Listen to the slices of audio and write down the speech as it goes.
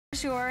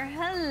Sure.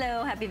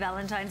 Hello. Happy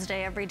Valentine's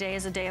Day. Every day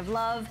is a day of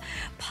love.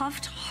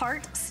 Puffed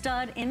heart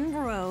stud in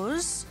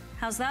rose.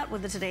 How's that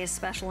with the today's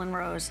special in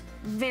rose?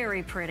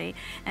 Very pretty.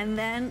 And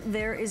then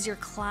there is your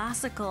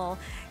classical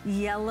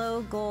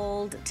yellow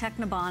gold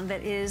Technibond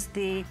that is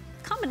the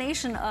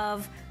combination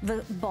of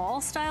the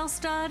ball style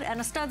stud and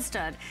a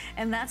stud.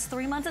 And that's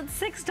 3 months at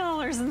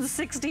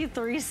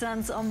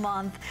 $6.63 a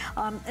month.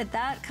 At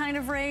that kind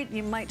of rate,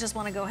 you might just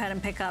want to go ahead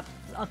and pick up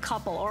a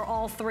couple or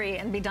all three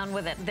and be done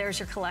with it. There's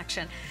your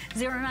collection.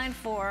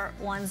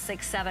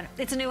 094167.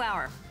 It's a new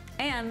hour.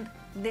 And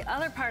the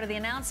other part of the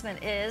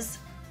announcement is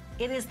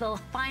it is the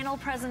final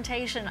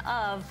presentation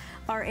of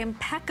our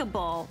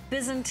impeccable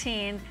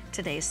Byzantine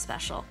Today's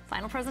Special.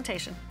 Final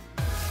presentation.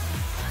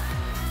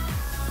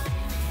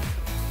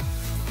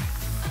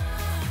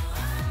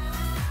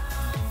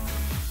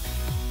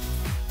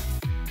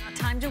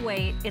 Time to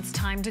wait. It's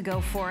time to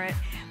go for it.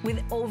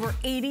 With over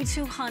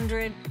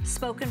 8,200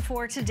 spoken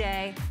for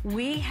today,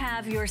 we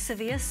have your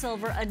Sevilla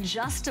Silver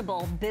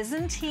adjustable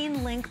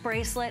Byzantine link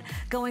bracelet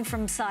going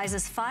from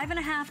sizes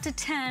 5.5 to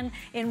 10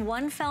 in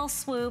one fell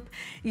swoop.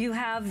 You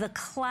have the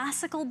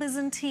classical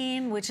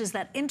Byzantine, which is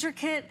that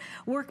intricate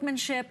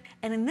workmanship.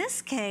 And in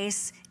this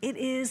case, it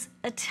is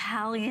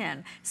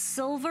Italian.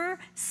 Silver,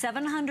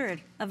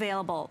 700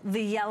 available.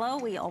 The yellow,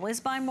 we always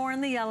buy more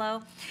in the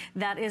yellow.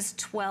 That is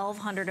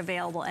 1,200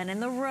 available. And in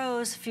the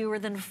rose, fewer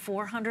than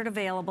 400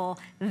 available.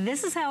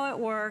 This is how it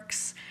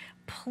works.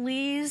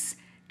 Please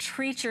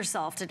treat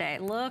yourself today.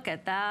 Look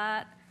at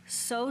that.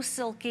 So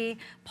silky.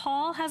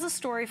 Paul has a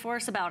story for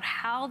us about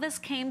how this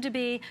came to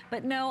be,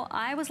 but no,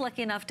 I was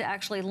lucky enough to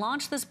actually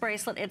launch this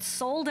bracelet. It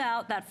sold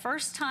out that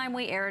first time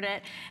we aired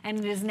it, and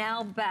it is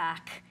now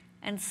back.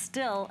 And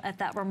still at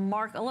that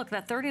look,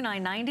 that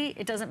 $39.90,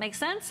 it doesn't make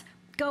sense?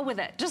 Go with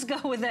it. Just go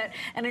with it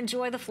and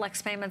enjoy the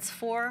flex payments,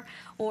 4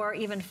 or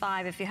even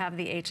 5 if you have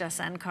the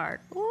HSN card.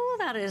 Ooh,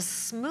 that is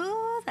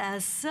smooth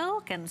as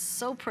silk and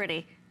so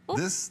pretty. Ooh.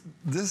 This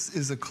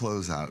is a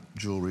closeout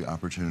jewelry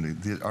opportunity.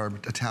 Our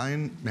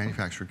Italian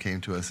manufacturer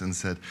came to us and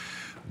said,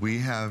 we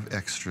have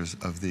extras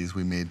of these.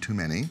 We made too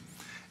many.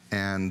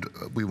 And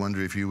we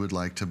wonder if you would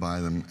like to buy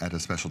them at a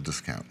special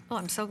discount. Oh,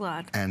 I'm so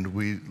glad. And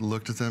we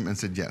looked at them and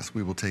said, yes,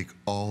 we will take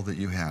all that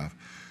you have.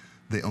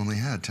 They only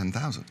had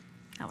 10,000.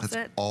 That's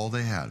all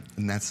they had,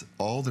 and that's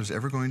all there's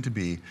ever going to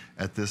be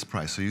at this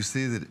price. So you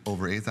see that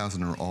over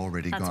 8,000 are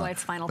already gone. That's why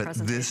it's final but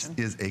presentation.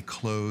 This is a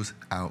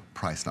close-out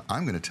price. Now,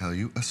 I'm going to tell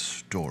you a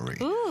story.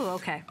 Ooh,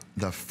 okay.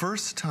 The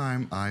first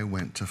time I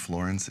went to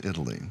Florence,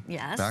 Italy,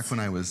 yes, back when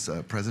I was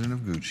president of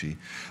Gucci,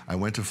 I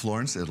went to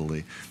Florence,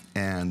 Italy,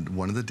 and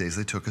one of the days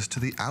they took us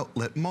to the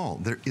outlet mall.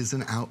 There is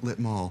an outlet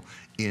mall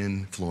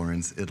in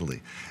Florence,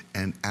 Italy.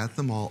 And at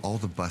the mall, all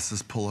the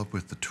buses pull up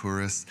with the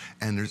tourists,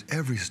 and there's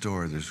every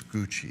store. There's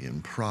Gucci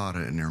and Prada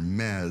and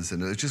Hermes,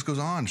 and it just goes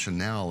on,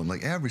 Chanel, and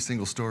like every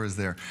single store is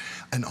there.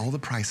 And all the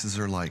prices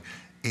are like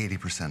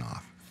 80%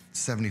 off.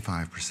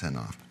 75%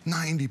 off,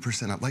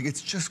 90% off. Like,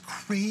 it's just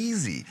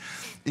crazy.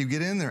 You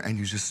get in there and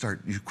you just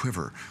start, you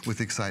quiver with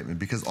excitement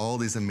because all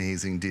these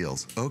amazing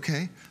deals.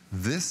 Okay,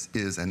 this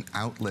is an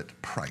outlet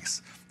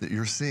price that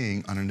you're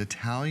seeing on an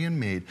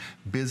Italian-made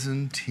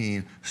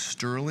Byzantine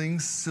sterling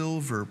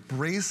silver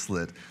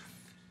bracelet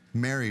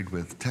married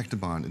with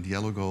Technibond and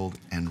yellow gold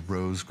and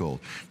rose gold.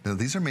 Now,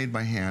 these are made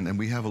by hand, and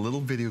we have a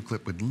little video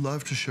clip we'd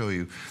love to show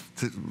you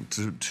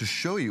to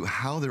show you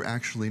how they're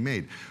actually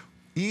made.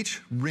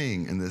 Each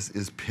ring in this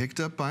is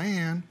picked up by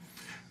hand,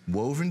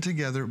 woven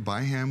together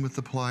by hand with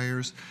the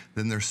pliers,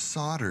 then they're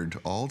soldered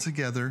all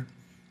together.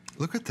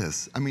 Look at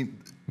this. I mean,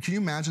 can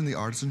you imagine the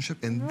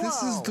artisanship? And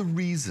this is the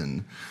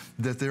reason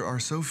that there are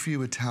so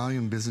few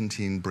Italian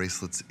Byzantine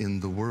bracelets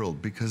in the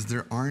world, because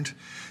there aren't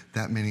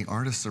that many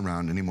artists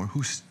around anymore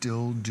who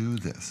still do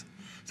this.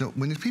 So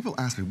when people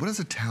ask me, what does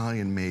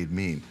Italian-made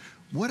mean?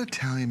 What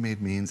Italian-made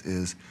means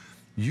is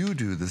you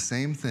do the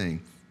same thing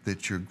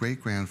that your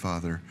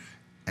great-grandfather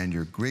and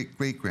your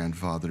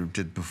great-great-grandfather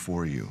did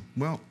before you.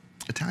 Well,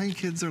 Italian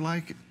kids are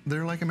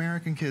they're like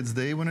American kids.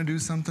 They want to do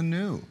something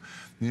new.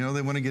 You know,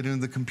 they want to get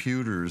into the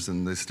computers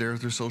and they stare at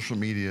their social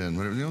media and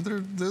whatever. You know,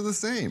 they're the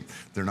same.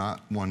 They're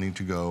not wanting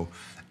to go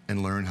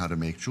and learn how to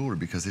make jewelry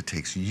because it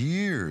takes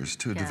years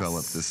to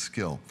develop this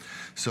skill.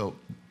 So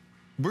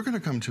we're going to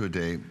come to a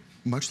day,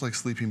 much like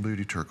Sleeping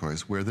Beauty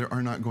Turquoise, where there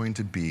are not going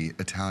to be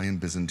Italian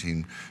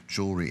Byzantine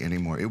jewelry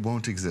anymore. It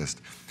won't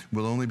exist.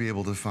 We'll only be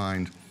able to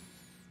find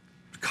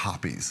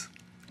copies,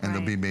 and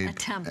they'll be made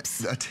attempts.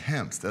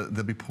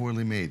 They'll be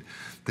poorly made.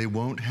 They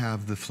won't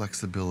have the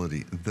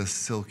flexibility, the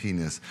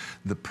silkiness,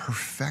 the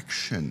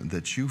perfection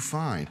that you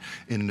find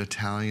in an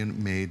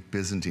Italian-made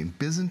Byzantine.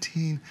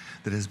 Byzantine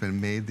that has been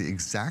made the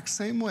exact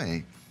same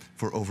way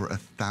for over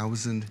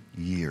 1,000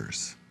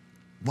 years.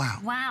 Wow.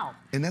 Wow.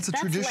 And that's a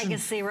tradition. That's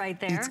legacy right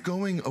there. It's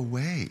going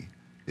away.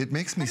 It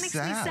makes me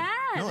sad. Makes me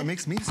sad. No, it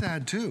makes me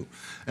sad too.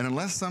 And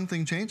unless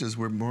something changes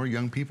where more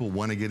young people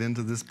want to get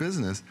into this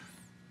business,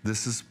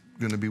 this is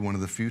going to be one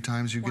of the few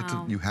times you get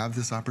to, you have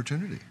this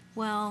opportunity.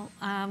 Well,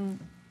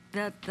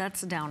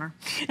 that's a downer.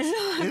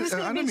 I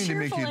don't mean to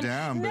make you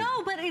down, but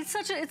no, but it's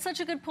such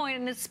a good point,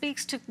 and it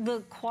speaks to the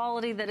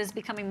quality that is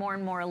becoming more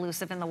and more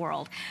elusive in the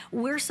world.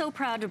 We're so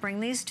proud to bring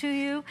these to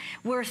you.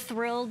 We're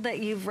thrilled that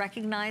you've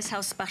recognized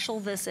how special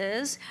this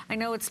is. I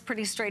know it's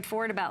pretty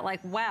straightforward about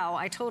like, wow,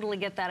 I totally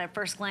get that at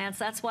first glance.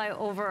 That's why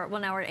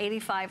now we're at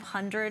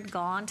 8,500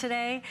 gone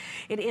today.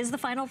 It is the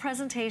final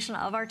presentation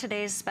of our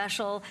today's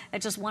special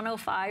at just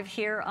 $105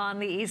 here on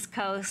the East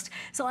Coast.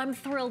 So I'm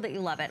thrilled that you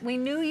love it. We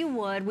knew you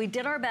would. We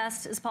did our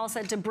best, as Paul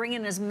said, to bring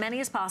in as many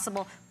as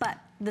possible, but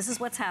this is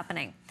what's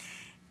happening.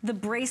 The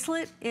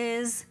bracelet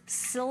is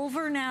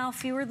silver now,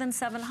 fewer than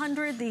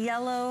 700. The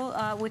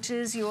yellow, which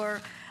is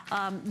your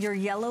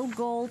yellow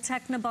gold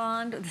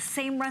Technibond, the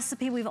same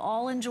recipe we've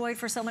all enjoyed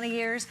for so many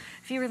years,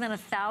 fewer than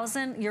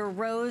 1,000. Your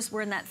rose,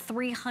 we're in that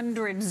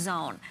 300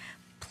 zone.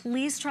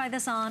 Please try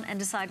this on and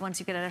decide once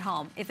you get it at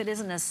home. If it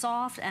isn't as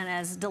soft and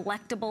as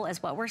delectable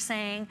as what we're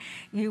saying,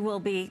 you will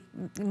be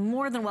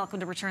more than welcome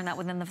to return that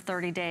within the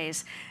 30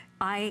 days.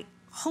 I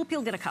hope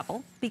you'll get a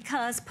couple,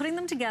 because putting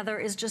them together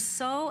is just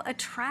so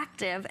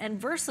attractive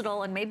and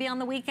versatile. And maybe on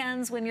the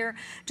weekends when you're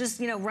just,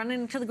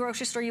 running to the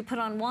grocery store, you put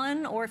on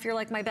one, or if you're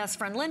like my best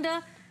friend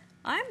Linda,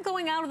 I'm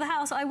going out of the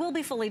house. I will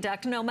be fully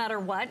decked no matter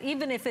what,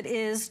 even if it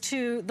is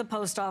to the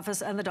post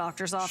office and the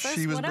doctor's office.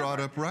 She was brought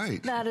up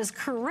right. That is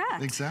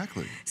correct.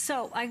 Exactly.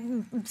 So I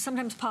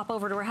sometimes pop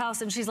over to her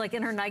house and she's like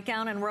in her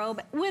nightgown and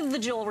robe with the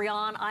jewelry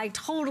on. I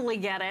totally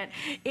get it.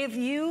 If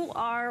you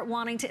are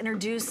wanting to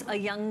introduce a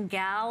young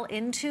gal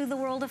into the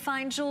world of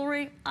fine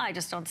jewelry, I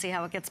just don't see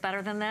how it gets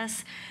better than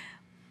this.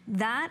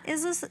 That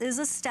is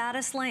a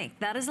status link.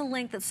 That is a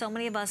link that so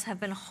many of us have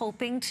been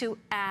hoping to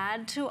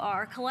add to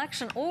our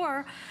collection.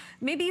 Or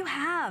maybe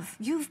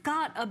you've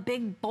got a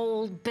big,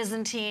 bold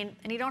Byzantine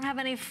and you don't have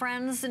any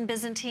friends in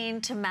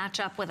Byzantine to match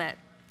up with it.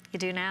 You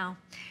do now.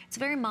 It's a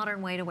very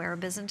modern way to wear a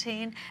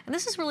Byzantine. And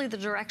this is really the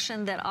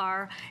direction that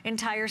our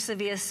entire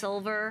Sevilla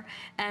silver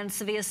and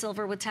Sevilla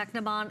silver with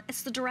Technibond,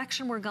 it's the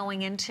direction we're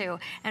going into.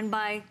 And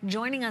by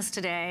joining us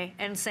today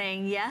and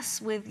saying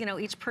yes with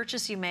each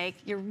purchase you make,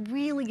 you're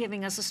really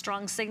giving us a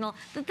strong signal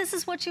that this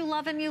is what you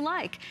love and you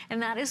like.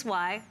 And that is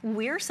why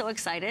we're so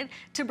excited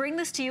to bring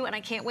this to you. And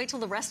I can't wait till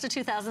the rest of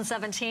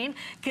 2017,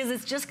 because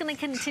it's just going to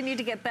continue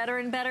to get better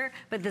and better.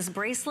 But this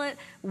bracelet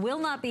will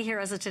not be here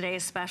as a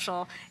today's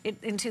special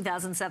in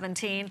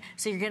 2017.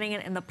 So you're getting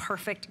it in the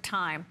perfect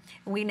time.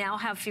 We now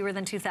have fewer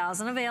than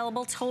 2,000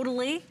 available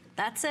totally.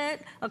 That's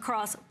it,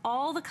 across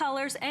all the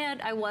colors.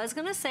 And I was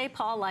gonna say,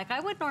 Paul, like I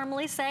would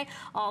normally say,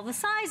 all the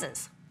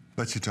sizes.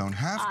 But you don't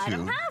have to. I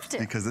don't have to.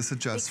 Because this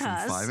adjusts from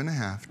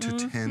 5.5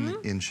 to 10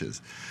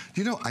 inches.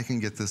 I can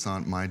get this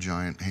on my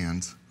giant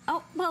hands.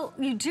 Oh, well,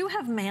 you do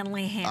have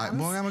manly hands.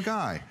 Well, I'm a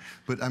guy,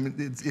 but I mean,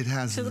 it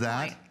has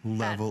that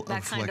level that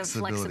of kind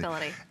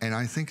flexibility. And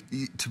I think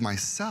to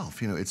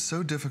myself, it's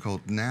so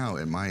difficult now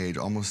at my age,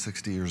 almost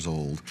 60 years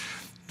old,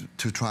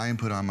 to try and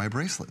put on my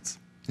bracelets.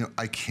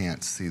 I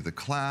can't see the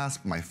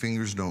clasp. My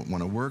fingers don't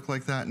want to work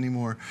like that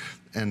anymore.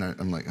 And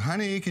I'm like,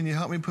 honey, can you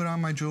help me put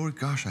on my jewelry?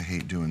 Gosh, I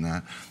hate doing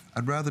that.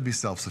 I'd rather be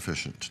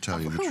self-sufficient, to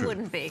tell you the truth. Who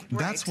wouldn't be?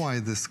 That's why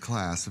this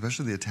class,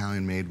 especially the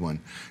Italian-made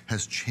one,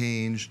 has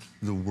changed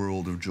the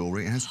world of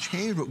jewelry and has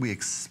changed what we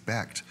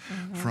expect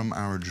from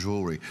our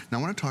jewelry. Now,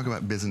 I want to talk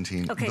about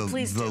Byzantine,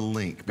 the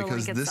link,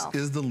 because this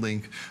is the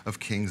link of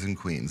kings and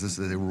queens. This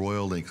is a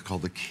royal link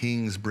called the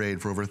King's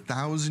Braid. For over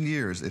 1,000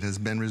 years, it has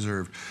been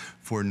reserved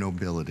for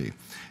nobility.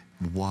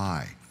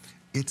 Why?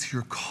 It's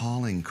your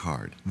calling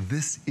card.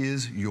 This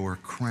is your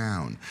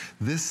crown.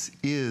 This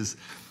is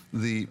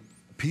the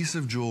piece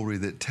of jewelry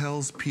that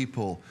tells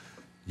people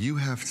you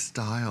have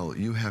style,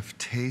 you have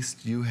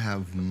taste, you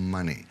have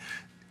money.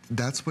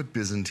 That's what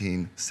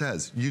Byzantine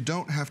says. You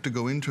don't have to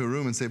go into a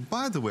room and say,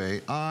 by the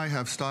way, I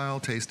have style,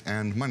 taste,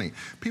 and money.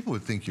 People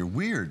would think you're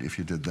weird if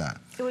you did that.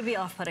 It would be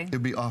off-putting. It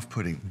would be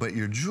off-putting, but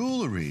your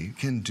jewelry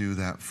can do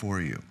that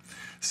for you.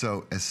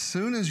 So as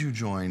soon as you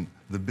join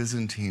the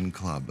Byzantine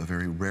Club, a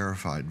very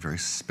rarefied, very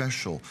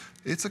special,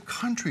 it's a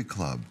country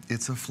club.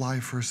 It's a fly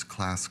first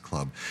class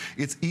club.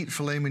 It's eat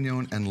filet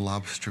mignon and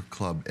lobster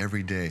club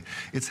every day.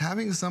 It's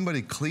having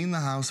somebody clean the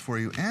house for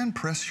you and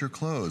press your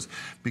clothes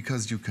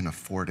because you can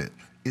afford it.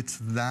 It's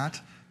that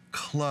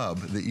club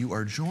that you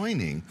are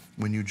joining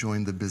when you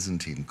join the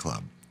Byzantine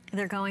Club.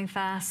 They're going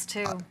fast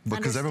too.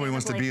 Because everybody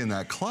wants to be in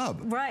that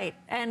club. Right,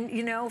 and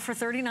for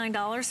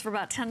 $39, for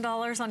about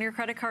 $10 on your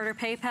credit card or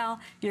PayPal,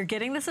 you're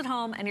getting this at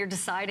home and you're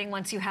deciding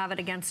once you have it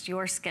against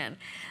your skin.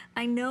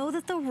 I know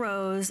that the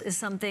rose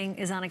is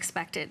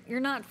unexpected. You're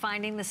not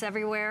finding this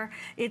everywhere.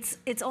 It's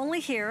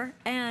only here,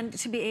 and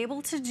to be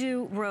able to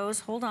do rose,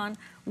 hold on,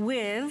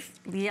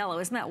 with yellow,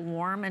 isn't that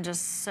warm and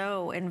just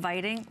so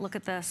inviting? Look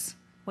at this.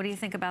 What do you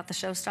think about the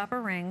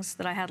showstopper rings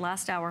that I had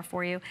last hour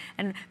for you,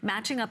 and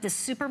matching up this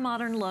super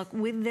modern look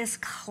with this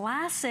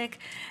classic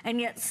and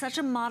yet such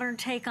a modern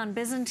take on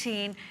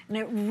Byzantine, and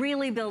it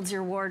really builds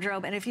your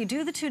wardrobe. And if you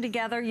do the two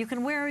together, you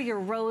can wear your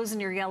rose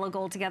and your yellow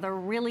gold together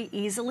really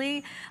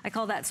easily. I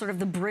call that sort of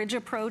the bridge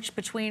approach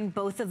between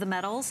both of the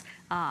metals.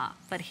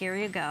 But here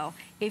you go.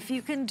 If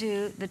you can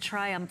do the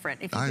triumvirate,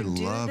 if you can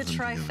do the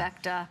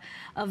trifecta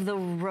of the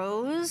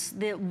rose,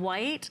 the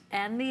white,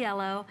 and the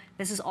yellow,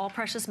 this is all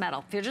precious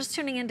metal. If you're just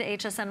tuning into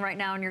HSN right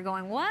now and you're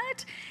going,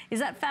 what? Is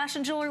that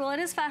fashion jewelry? Well, it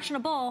is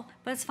fashionable,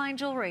 but it's fine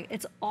jewelry.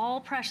 It's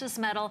all precious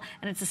metal,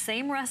 and it's the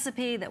same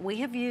recipe that we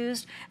have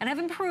used and have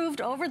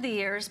improved over the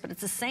years, but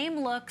it's the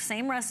same look,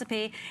 same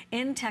recipe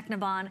in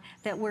Technibond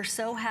that we're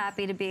so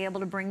happy to be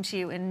able to bring to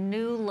you in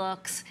new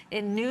looks,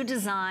 in new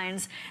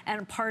designs,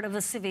 and part of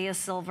the Sevilla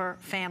Silver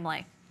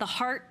family. The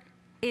heart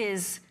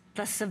is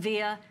the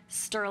Sevilla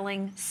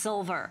sterling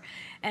silver.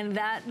 And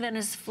that then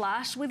is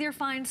flashed with your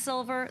fine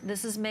silver.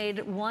 This is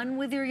made one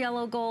with your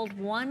yellow gold,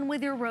 one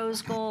with your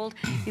rose gold.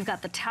 You've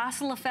got the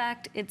tassel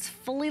effect. It's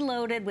fully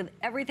loaded with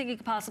everything you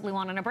could possibly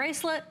want in a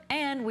bracelet.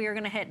 And we are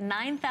gonna hit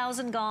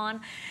 9,000 gone.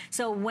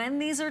 So when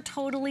these are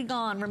totally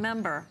gone,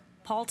 remember,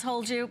 Paul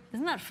told you,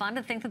 isn't that fun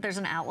to think that there's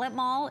an outlet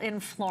mall in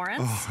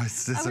Florence? Oh,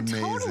 it's amazing.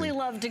 I would totally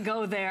love to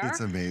go there. It's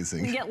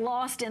amazing. And get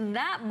lost in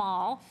that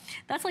mall.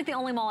 That's like the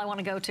only mall I want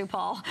to go to,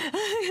 Paul,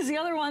 because the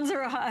other ones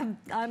are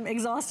I'm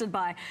exhausted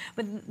by.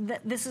 But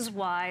this is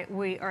why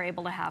we are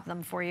able to have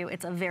them for you.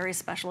 It's a very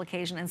special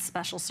occasion and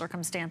special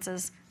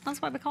circumstances.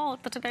 That's why we call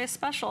it the Today's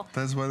Special.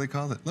 That's why they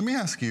call it. Let me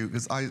ask you,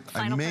 because I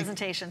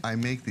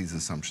make these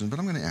assumptions, but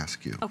I'm going to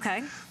ask you.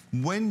 Okay.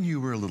 When you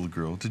were a little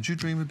girl, did you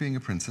dream of being a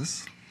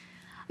princess?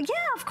 Yeah,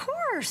 of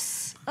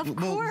course. Of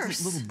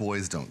course. Little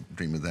boys don't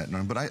dream of that,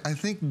 Norm, but I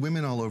think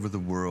women all over the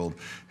world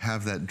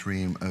have that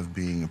dream of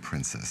being a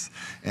princess.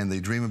 And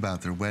they dream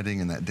about their wedding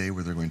and that day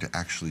where they're going to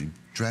actually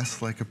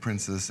dress like a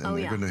princess and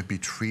they're going to be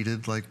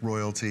treated like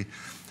royalty.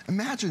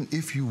 Imagine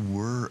if you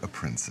were a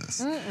princess.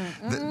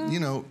 That, you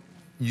know,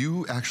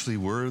 you actually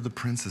were the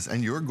princess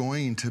and you're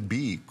going to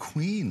be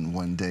queen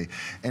one day.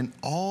 And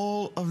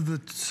all of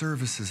the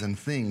services and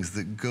things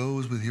that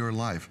goes with your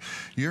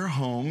life. Your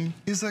home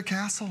is a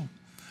castle.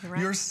 Right.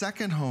 Your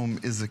second home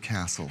is a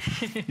castle.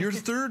 Your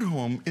third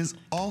home is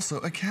also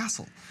a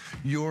castle.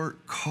 Your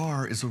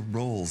car is a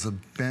Rolls, a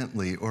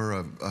Bentley, or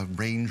a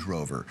Range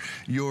Rover.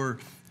 Your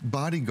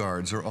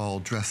bodyguards are all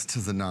dressed to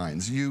the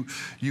nines. You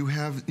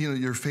have, you know,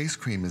 your face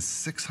cream is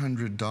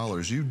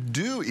 $600. You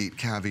do eat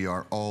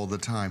caviar all the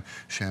time.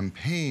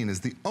 Champagne is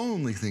the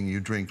only thing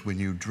you drink when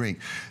you drink.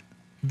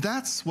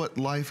 That's what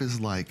life is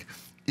like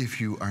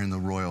if you are in the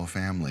royal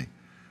family.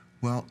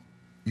 Well,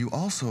 you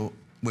also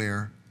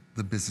wear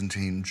the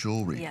Byzantine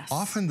jewelry. Yes.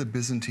 Often the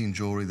Byzantine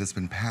jewelry that's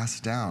been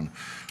passed down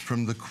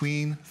from the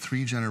queen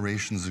 3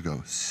 generations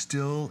ago,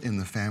 still in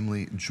the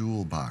family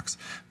jewel box,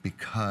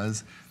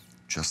 because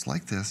just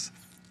like this,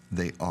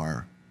 they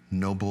are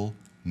noble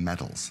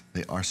metals.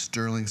 They are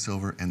sterling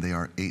silver and they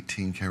are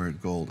 18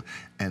 karat gold,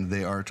 and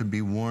they are to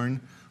be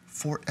worn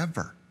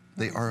forever.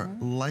 They are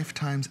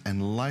lifetimes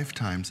and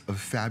lifetimes of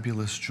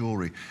fabulous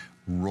jewelry,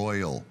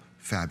 royal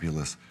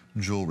fabulous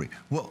jewelry.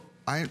 Well,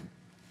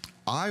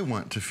 I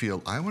want to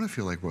feel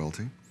like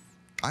royalty.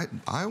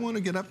 I want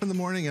to get up in the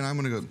morning and I'm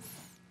going to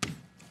go,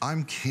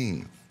 I'm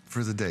king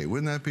for the day.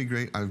 Wouldn't that be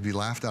great? I would be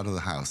laughed out of the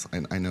house.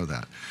 I know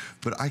that.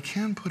 But I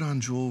can put on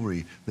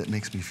jewelry that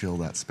makes me feel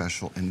that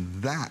special, and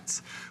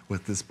that's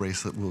what this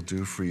bracelet will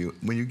do for you.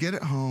 When you get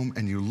it home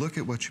and you look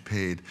at what you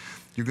paid,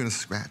 you're going to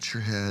scratch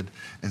your head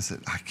and say,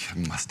 I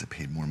must have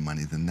paid more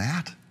money than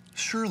that.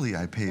 Surely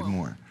I paid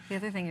more. The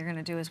other thing you're going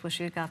to do is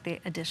wish you got the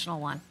additional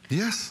one.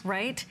 Yes.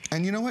 Right?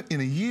 And you know what? In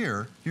a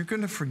year, you're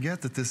going to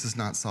forget that this is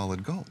not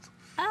solid gold.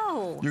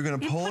 Oh. You're going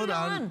to pull it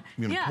out.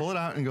 You're going to pull it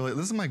out and go,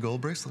 this is my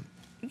gold bracelet.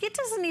 It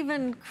doesn't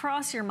even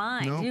cross your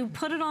mind. Nope. You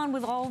put it on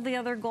with all the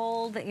other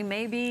gold that you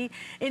may be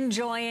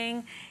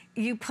enjoying.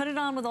 You put it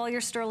on with all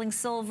your sterling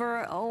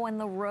silver. Oh, and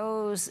the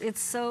rose. It's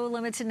so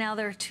limited now.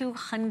 There are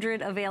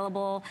 200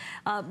 available.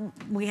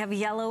 We have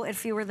yellow at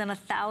fewer than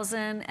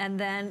 1,000. And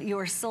then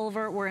your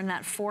silver, we're in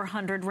that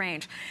 400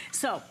 range.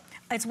 So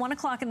it's 1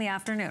 o'clock in the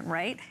afternoon,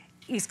 right?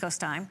 East Coast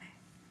time.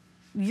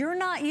 You're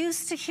not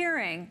used to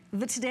hearing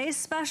that today's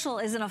special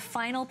is in a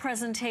final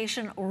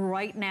presentation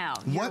right now.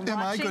 What am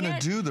I going to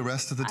do the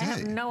rest of the day? I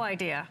have no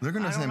idea. They're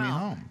going to send me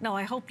home. No,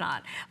 I hope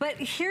not. But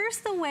here's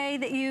the way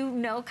that you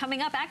know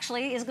coming up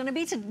actually is going to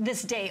be to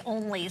this day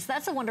only. So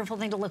that's a wonderful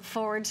thing to look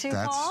forward to,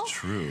 Paul. That's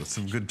true.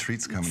 Some good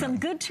treats coming up. Some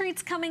good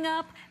treats coming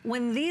up.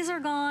 When these are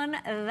gone,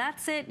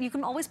 that's it. You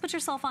can always put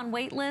yourself on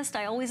wait list.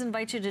 I always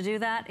invite you to do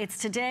that. It's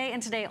today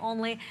and today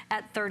only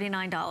at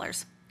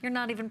 $39. You're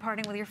not even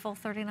parting with your full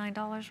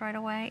 $39 right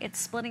away. It's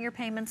splitting your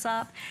payments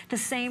up. The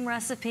same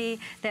recipe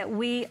that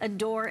we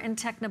adore in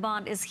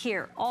Technibond is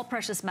here. All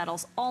precious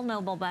metals, all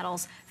noble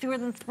metals, fewer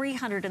than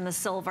 300 in the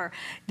silver.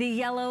 The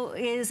yellow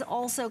is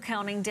also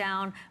counting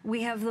down.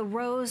 We have the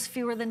rose,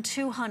 fewer than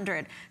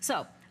 200.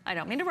 So I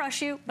don't mean to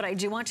rush you, but I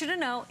do want you to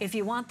know if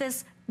you want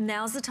this,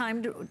 Now's the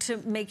time to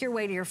make your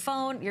way to your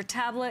phone, your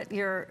tablet,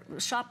 your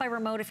shop by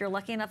remote if you're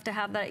lucky enough to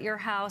have that at your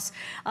house.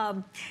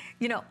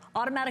 You know,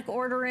 automatic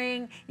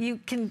ordering, you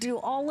can do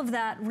all of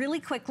that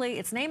really quickly.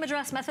 It's name,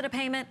 address, method of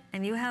payment,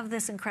 and you have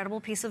this incredible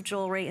piece of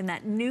jewelry in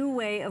that new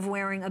way of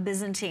wearing a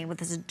Byzantine with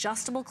this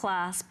adjustable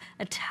clasp,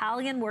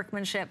 Italian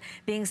workmanship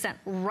being sent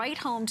right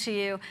home to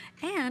you,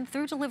 and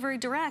through delivery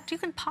direct, you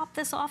can pop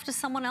this off to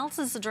someone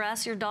else's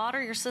address, your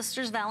daughter, your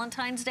sister's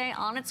Valentine's Day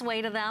on its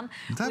way to them.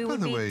 We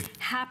would be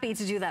happy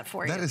to do that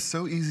for you. That is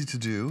so easy to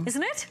do.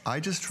 Isn't it? I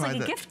just tried that.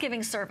 It's like a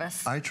gift-giving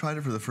service. I tried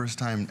it for the first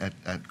time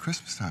at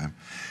Christmas time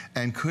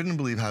and couldn't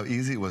believe how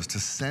easy it was to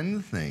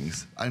send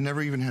things. I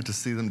never even had to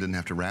see them, didn't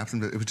have to wrap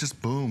them. It was just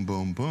boom,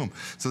 boom, boom.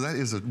 So that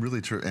is a really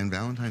true, and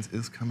Valentine's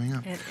is coming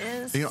up. It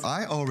is. You know,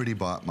 I already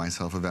bought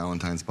myself a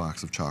Valentine's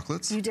box of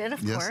chocolates. You did, of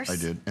course. Yes, I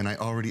did, and I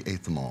already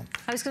ate them all.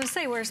 I was going to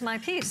say, where's my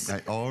piece?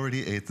 I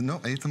already ate them. No,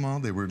 ate them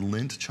all. They were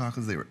Lindt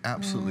chocolates. They were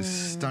absolutely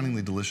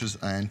stunningly delicious.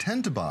 I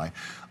intend to buy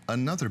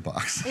another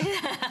box.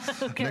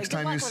 Okay, next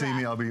time you see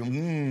me, I'll be,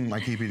 I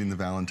keep eating the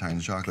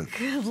Valentine's chocolate.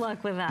 Good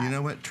luck with that. You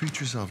know what? Treat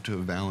yourself to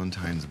a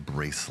Valentine's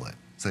bracelet.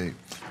 Say,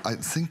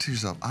 think to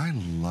yourself, I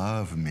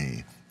love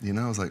me. You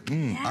know, it's like,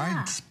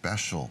 I'm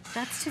special.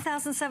 That's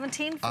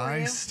 2017 for you.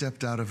 I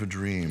stepped out of a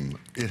dream.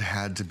 It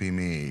had to be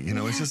me. You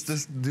know, it's just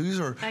this, these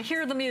are... I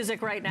hear the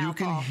music right now, You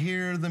can Paul.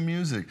 hear the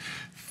music.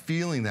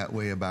 Feeling that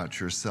way about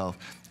yourself.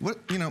 What,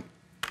 you know,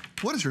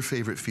 what is your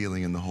favorite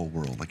feeling in the whole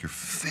world? Like your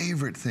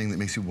favorite thing that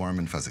makes you warm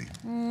and fuzzy?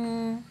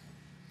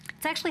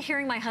 It's actually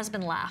hearing my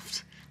husband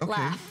laugh.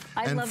 Okay.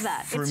 I love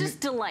that. It's just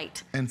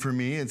delight. And for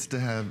me, it's to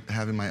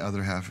having my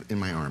other half in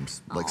my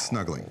arms, like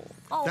snuggling.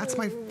 That's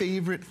my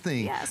favorite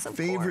thing. Yes, of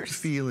favorite course.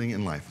 feeling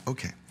in life.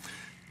 Okay.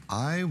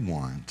 I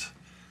want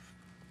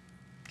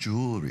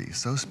jewelry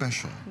so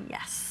special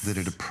that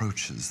it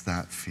approaches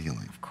that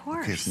feeling. Of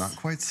course. Okay, it's not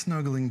quite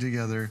snuggling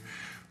together,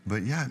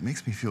 but yeah, it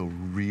makes me feel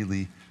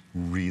really,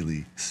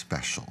 really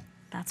special.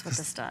 That's what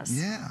this does.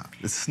 Yeah,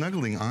 it's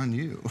snuggling on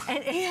you.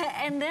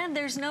 And then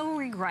there's no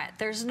regret.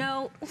 There's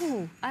no,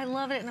 ooh, I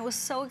love it and it was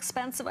so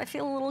expensive, I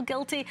feel a little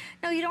guilty.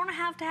 No, you don't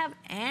have to have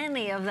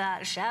any of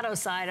that shadow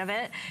side of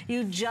it.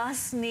 You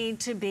just need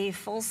to be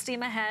full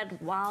steam ahead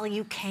while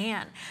you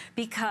can,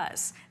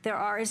 because there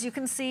are, as you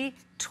can see,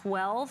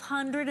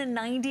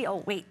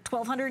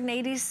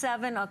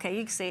 1,287. Okay,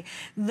 you can see,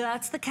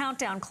 that's the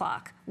countdown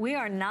clock. We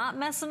are not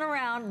messing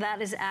around.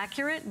 That is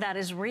accurate, that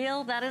is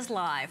real, that is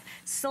live.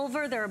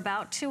 Silver, there are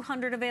about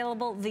 200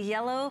 available. The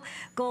yellow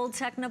gold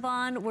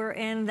Technibond, we're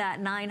in that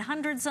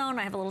 900 zone.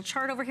 I have a little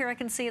chart over here, I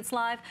can see it's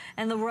live.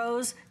 And the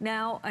rose,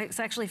 now it's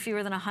actually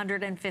fewer than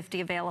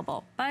 150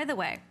 available. By the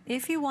way,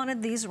 if you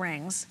wanted these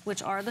rings,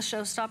 which are the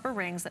showstopper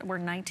rings that were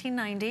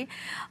 $19.90,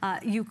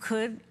 you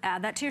could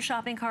add that to your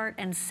shopping cart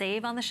and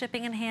save on the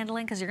shipping and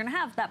handling, because you're gonna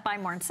have that buy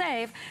more and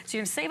save. So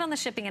you're gonna save on the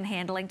shipping and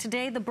handling.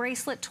 Today, the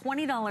bracelet,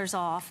 $20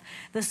 off.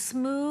 The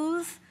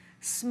smooth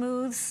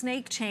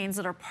snake chains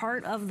that are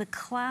part of the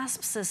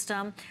clasp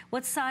system.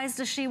 What size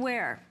does she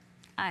wear?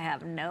 I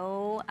have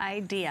no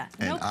idea.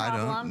 No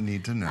problem. I don't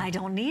need to know. I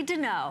don't need to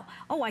know.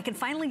 Oh, I can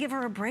finally give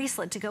her a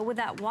bracelet to go with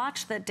that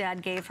watch that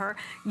Dad gave her.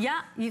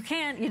 Yeah, you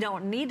can. You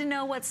don't need to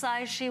know what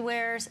size she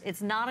wears.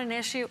 It's not an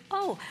issue.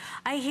 Oh,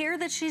 I hear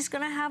that she's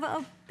gonna have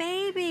a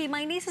baby.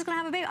 My niece is gonna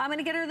have a baby. I'm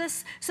gonna get her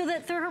this so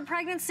that through her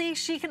pregnancy,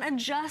 she can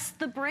adjust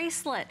the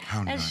bracelet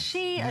as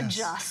she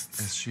adjusts.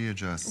 As she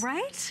adjusts.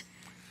 Right?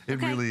 It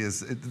really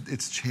is.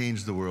 It's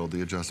changed the world,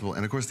 the adjustable.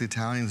 And of course, the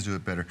Italians do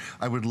it better.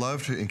 I would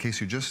love to, in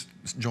case you just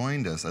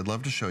joined us, I'd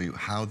love to show you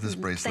how this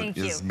bracelet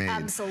is made.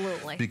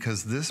 Absolutely.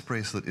 Because this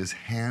bracelet is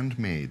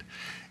handmade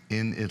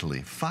in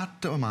Italy.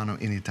 Fatto a mano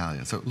in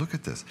Italia. So look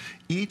at this.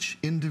 Each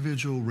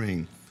individual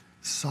ring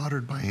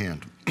soldered by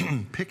hand,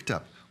 picked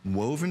up,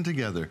 woven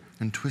together,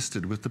 and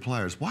twisted with the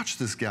pliers. Watch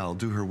this gal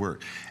do her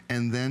work.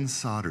 And then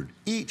soldered.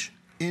 Each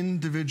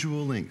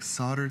individual link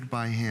soldered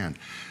by hand.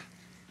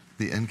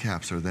 The end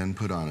caps are then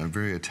put on, a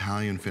very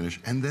Italian finish,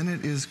 and then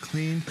it is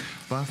clean,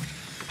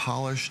 buffed,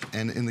 polished,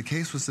 and in the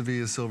case with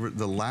Sevilla silver,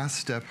 the last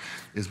step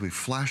is we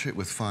flash it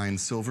with fine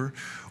silver,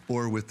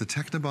 or with the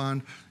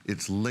Technibond,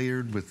 it's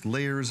layered with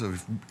layers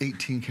of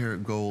 18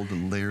 karat gold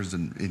and layers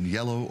in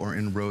yellow or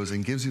in rose,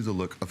 and gives you the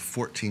look of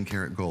 14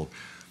 karat gold.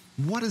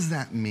 What does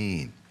that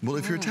mean? Well,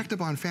 if you're a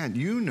Technibond fan,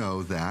 you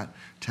know that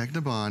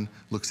Technibond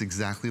looks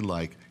exactly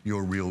like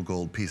your real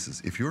gold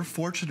pieces. If you're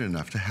fortunate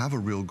enough to have a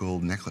real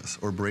gold necklace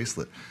or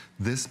bracelet,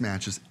 this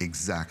matches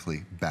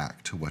exactly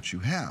back to what you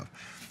have.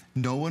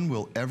 No one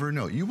will ever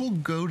know. You will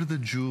go to the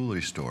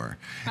jewelry store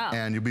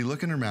and you'll be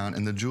looking around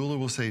and the jeweler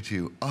will say to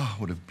you, oh,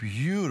 what a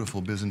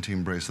beautiful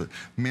Byzantine bracelet.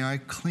 May I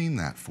clean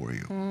that for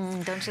you?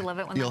 Don't you love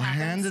it when You'll that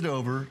happens? hand it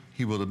over.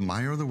 He will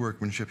admire the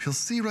workmanship. He'll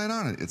see right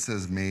on it. It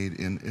says made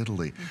in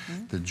Italy.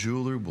 The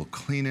jeweler will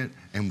clean it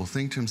and will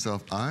think to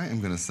himself, I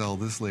am going to sell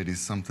this lady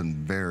something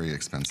very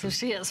expensive. Because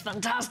she has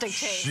fantastic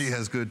taste. She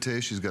has good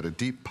taste. She's got a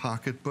deep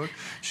pocketbook.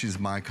 She's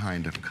my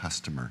kind of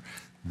customer.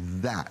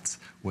 That's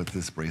what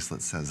this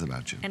bracelet says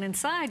about you. And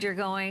inside you're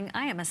going,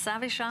 I am a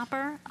savvy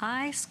shopper.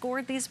 I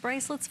scored these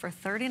bracelets for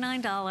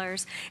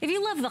 $39. If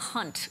you love the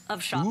hunt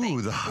of shopping,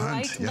 ooh, the hunt.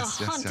 right? Yes,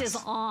 the hunt is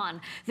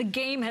on. The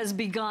game has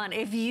begun.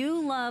 If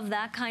you love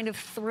that kind of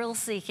thrill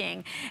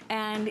seeking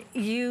and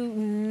you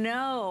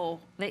know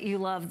that you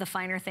love the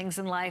finer things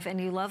in life and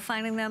you love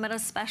finding them at a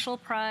special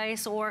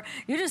price, or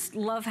you just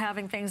love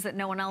having things that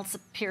no one else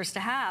appears to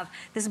have,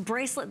 this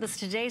bracelet, this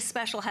today's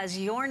special, has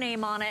your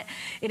name on it.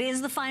 It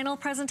is the final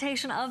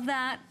presentation of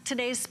that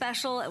today's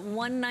special at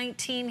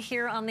 119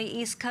 here on the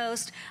East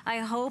Coast. I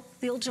hope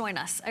you'll join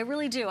us. I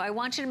really do. I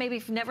want you to, maybe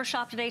if you've never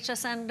shopped at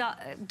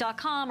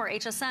hsn.com or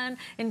HSN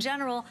in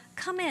general,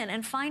 come in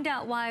and find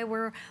out why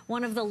we're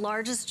one of the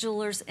largest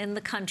jewelers in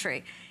the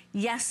country.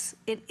 Yes,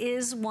 it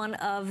is one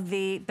of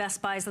the best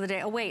buys of the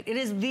day. Oh wait, it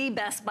is the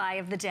best buy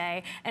of the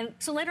day. And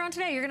so later on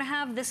today, you're gonna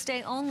have this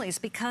day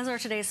onlys because our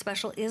today's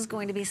special is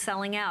going to be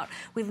selling out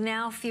with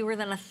now fewer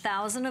than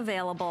 1,000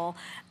 available.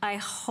 I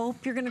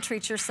hope you're gonna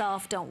treat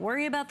yourself. Don't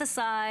worry about the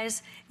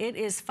size. It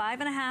is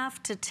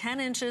 5.5 to 10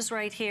 inches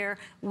right here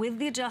with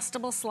the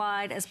adjustable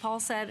slide. As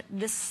Paul said,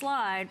 this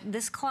slide,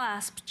 this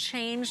clasp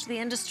changed the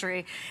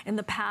industry in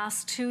the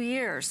past 2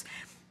 years.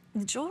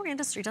 The jewelry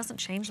industry doesn't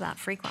change that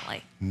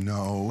frequently.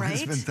 No, right?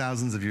 It's been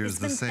thousands of years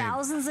the same. It's been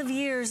thousands of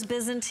years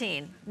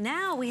Byzantine.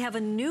 Now we have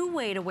a new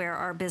way to wear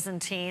our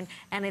Byzantine,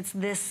 and it's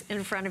this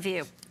in front of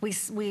you.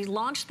 We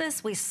launched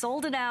this, we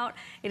sold it out.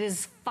 It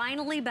is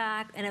finally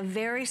back in a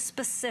very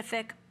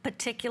specific,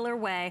 particular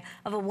way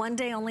of a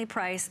one-day only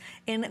price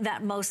in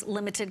that most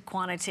limited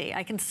quantity.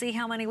 I can see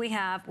how many we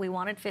have. We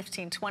wanted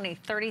 15, 20,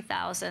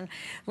 30,000.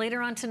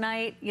 Later on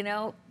tonight, you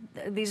know,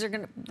 these are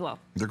gonna, well,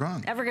 they're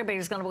gone.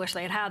 Everybody's gonna wish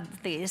they had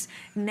these.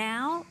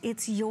 Now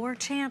it's your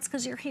chance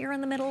because you're here in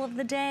the middle of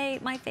the day,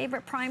 my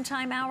favorite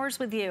primetime hours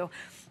with you.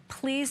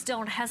 Please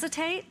don't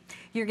hesitate.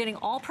 You're getting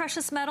all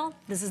precious metal.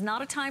 This is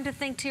not a time to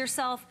think to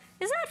yourself,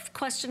 is that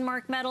question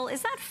mark metal?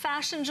 Is that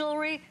fashion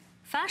jewelry?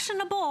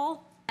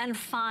 Fashionable and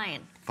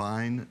fine.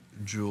 Fine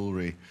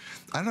jewelry.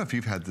 I don't know if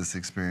you've had this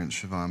experience,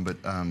 Siobhan, but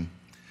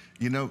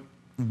you know,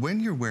 when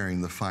you're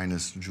wearing the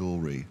finest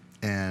jewelry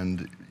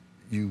and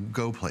you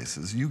go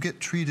places, you get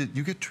treated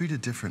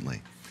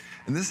differently.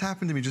 And this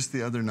happened to me just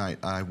the other night.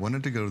 I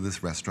wanted to go to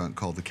this restaurant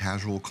called the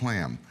Casual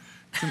Clam.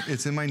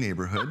 It's in my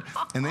neighborhood,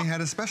 and they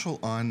had a special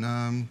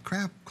on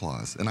crab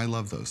claws, and I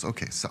love those.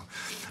 Okay, so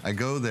I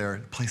go there,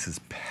 the place is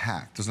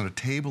packed. There's not a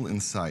table in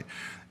sight.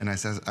 And I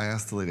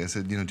asked the lady, I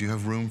said, you know, do you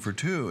have room for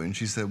two? And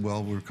she said,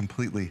 well, we're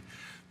completely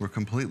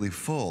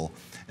full.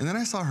 And then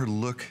I saw her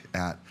look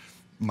at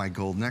my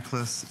gold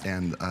necklace,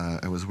 and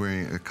I was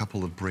wearing a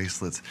couple of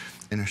bracelets,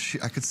 and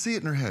I could see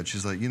it in her head.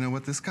 She's like, you know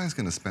what, this guy's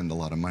gonna spend a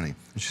lot of money.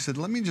 And she said,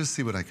 let me just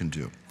see what I can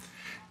do.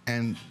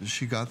 And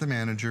she got the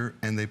manager,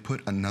 and they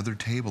put another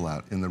table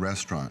out in the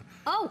restaurant.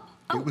 Oh.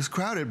 It was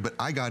crowded, but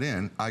I got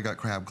in. I got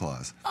crab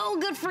claws. Oh,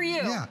 good for you.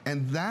 Yeah,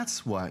 and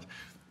that's what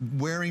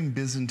wearing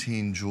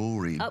Byzantine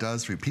jewelry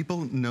does for you.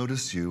 People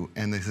notice you,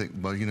 and they think,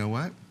 well, you know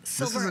what?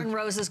 Silver and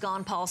rose is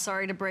gone, Paul.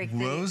 Sorry to break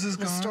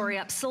the story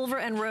up. Silver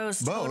and rose,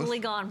 totally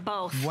gone,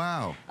 both.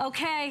 Wow.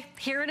 Okay,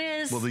 here it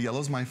is. Well, the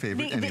yellow's my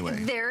favorite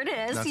anyway. There it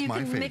is. That's you my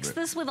can favorite. mix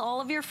this with all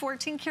of your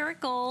 14 karat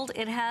gold.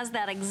 It has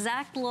that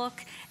exact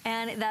look,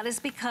 and that is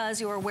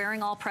because you are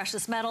wearing all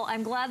precious metal.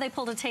 I'm glad they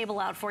pulled a table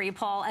out for you,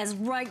 Paul, as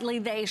rightly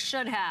they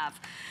should have.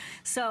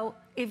 So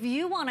if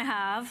you want to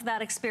have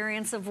that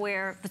experience of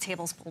where the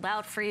table's pulled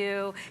out for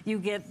you, you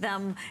get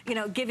them, you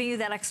know, giving you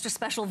that extra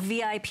special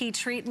VIP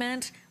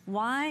treatment,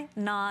 why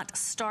not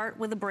start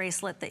with a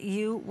bracelet that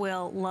you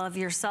will love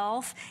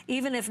yourself,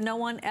 even if no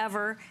one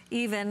ever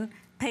even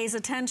pays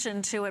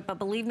attention to it, but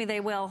believe me,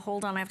 they will.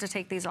 Hold on, I have to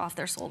take these off.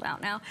 They're sold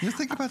out now. You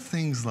think about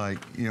things like,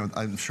 you know,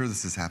 I'm sure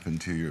this has happened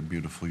to you, you're a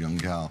beautiful young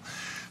gal.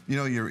 You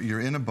know,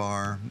 you're in a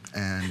bar,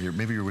 and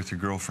maybe you're with your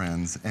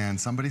girlfriends,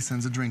 and somebody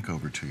sends a drink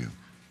over to you.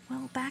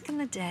 Well, back in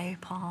the day,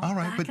 Paul. All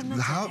right, but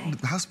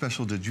how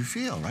special did you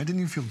feel, right? Didn't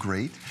you feel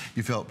great?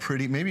 You felt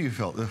pretty, maybe you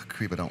felt, ugh,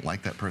 creep, I don't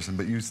like that person,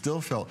 but you still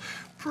felt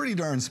pretty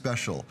darn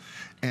special.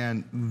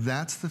 And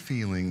that's the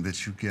feeling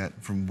that you get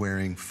from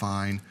wearing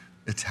fine,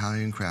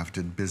 Italian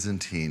crafted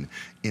Byzantine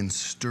in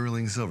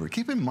sterling silver.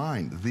 Keep in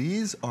mind,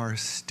 these are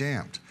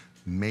stamped,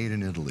 made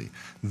in Italy.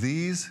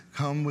 These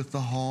come with the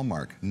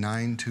hallmark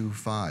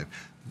 925.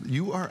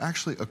 You are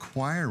actually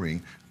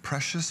acquiring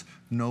precious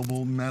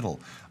noble metal,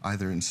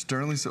 either in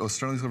sterling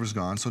silver is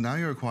gone, so now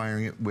you're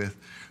acquiring it with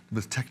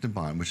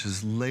Technibond, which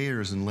is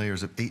layers and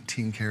layers of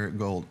 18 karat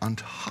gold on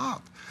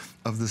top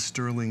of the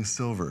sterling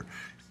silver.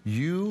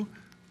 You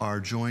are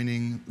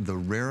joining the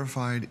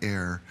rarefied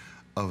air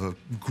of a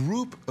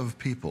group of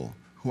people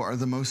who are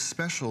the most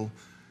special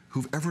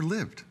who've ever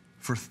lived.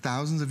 For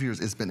thousands of years,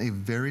 it's been a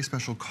very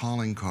special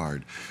calling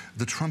card.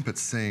 The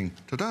trumpets saying,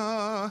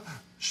 ta-da!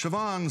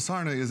 Siobhan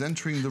Sarna is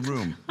entering the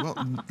room. Well,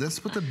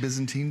 that's what the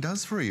Byzantine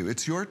does for you.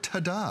 It's your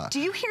ta-da. Do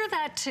you hear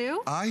that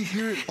too? I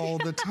hear it all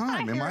the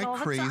time. Am I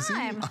crazy?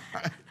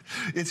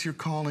 It's your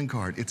calling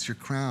card. It's your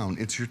crown.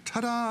 It's your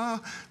ta-da.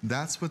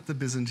 That's what the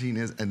Byzantine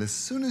is. And as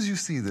soon as you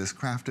see this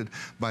crafted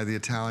by the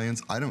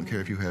Italians, I don't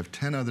care if you have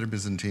 10 other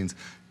Byzantines,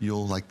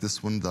 you'll like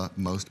this one the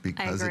most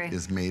because it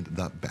is made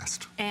the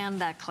best. And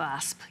that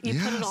clasp. You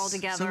put it all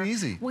together. So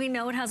easy. We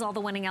know it has all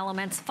the winning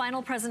elements.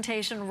 Final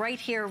presentation right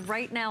here,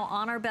 right now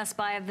on our Best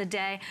Buy of the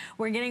day.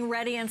 We're getting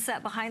ready and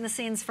set behind the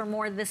scenes for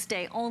more this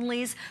day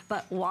onlys.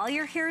 But while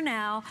you're here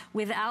now,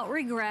 without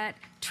regret,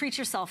 treat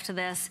yourself to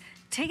this.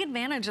 Take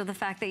advantage of the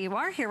fact that you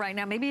are here right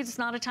now. Maybe it's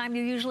not a time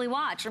you usually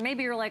watch, or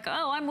maybe you're like,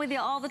 oh, I'm with you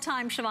all the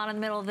time, Siobhan, in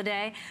the middle of the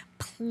day.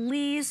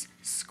 Please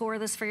score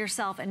this for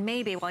yourself. And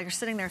maybe while you're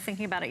sitting there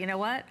thinking about it, you know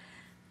what?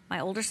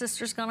 My older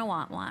sister's gonna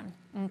want one.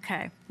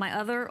 Okay, my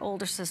other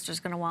older sister's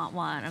gonna want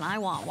one, and I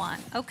want one.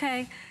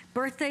 Okay,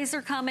 birthdays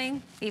are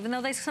coming, even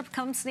though they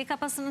come sneak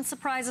up us and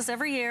surprise us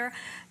every year.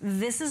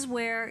 This is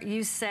where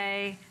you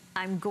say,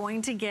 I'm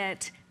going to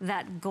get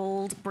that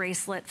gold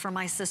bracelet for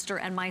my sister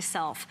and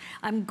myself.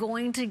 I'm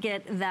going to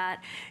get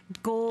that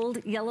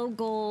gold, yellow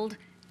gold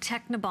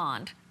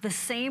Technibond, the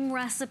same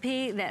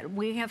recipe that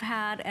we have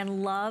had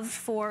and loved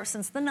for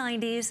since the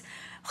 90s.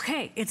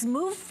 Okay, it's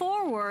moved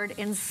forward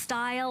in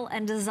style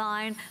and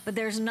design, but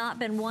there's not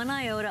been one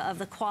iota of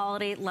the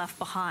quality left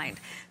behind.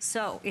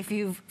 So if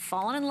you've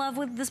fallen in love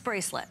with this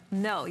bracelet,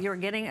 no, you're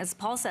getting, as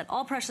Paul said,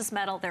 all precious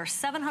metal. There are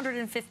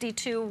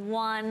 752,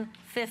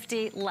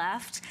 150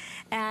 left.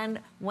 And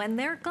when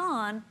they're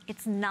gone,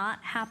 it's not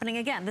happening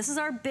again. This is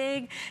our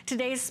big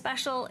today's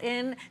special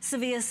in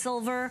Sevilla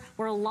Silver.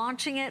 We're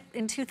launching it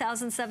in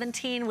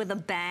 2017 with a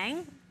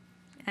bang.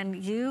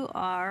 And you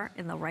are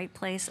in the right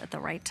place at the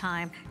right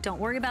time. Don't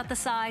worry about the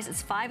size.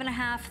 It's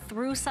 5.5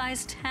 through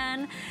size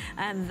 10,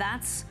 and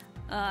that's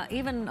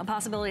even a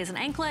possibility as an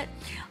anklet.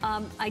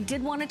 I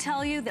did want to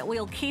tell you that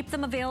we'll keep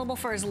them available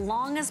for as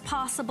long as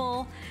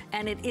possible,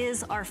 and it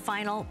is our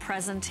final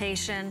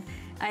presentation.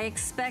 I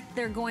expect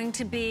they're going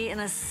to be, in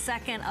a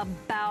second,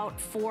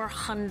 about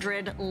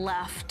 400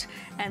 left,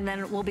 and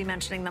then we'll be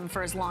mentioning them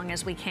for as long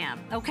as we can.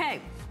 Okay.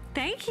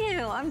 Thank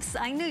you.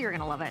 I knew you were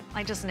going to love it.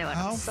 I just knew it.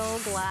 I'm so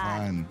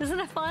glad. Fun. Isn't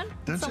it fun?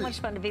 It's so much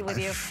fun to be with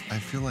you. I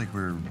feel like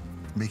we're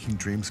making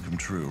dreams come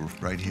true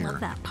right here.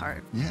 Love that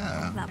part. Yeah,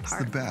 love that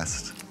part. It's the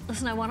best.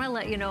 Listen, I want to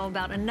let you know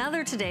about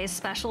another today's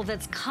special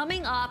that's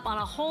coming up on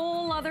a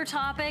whole other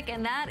topic,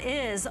 and that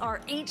is our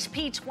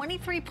HP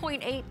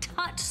 23.8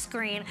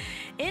 touchscreen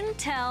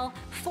Intel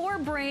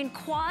 4-brain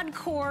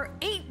quad-core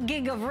 8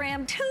 gig of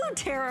RAM, 2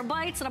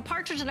 terabytes, and a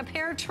partridge in a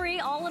pear tree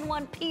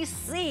all-in-one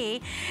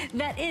PC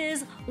that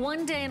is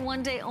one day and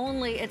one day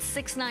only at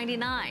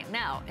 $699.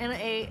 Now, in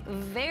a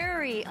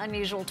very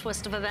unusual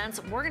twist of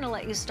events, we're going to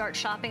let you start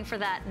shopping for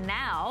that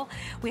now.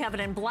 We have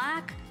it in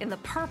black, in the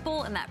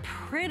purple, and that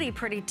pretty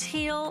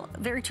teal,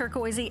 very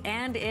turquoisey,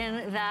 and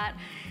in that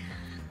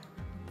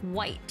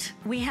white.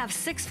 We have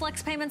 6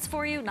 flex payments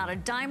for you, not a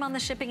dime on the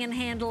shipping and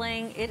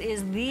handling. It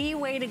is the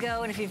way to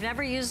go, and if you've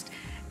never used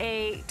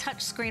a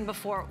touch screen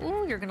before,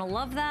 ooh, you're gonna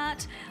love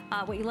that.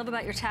 What you love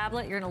about your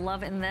tablet, you're gonna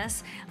love in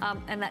this,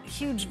 and that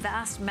huge,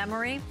 vast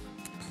memory.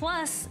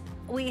 Plus,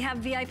 we have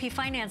VIP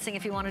financing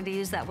if you wanted to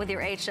use that with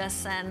your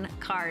HSN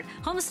card.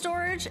 Home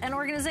storage and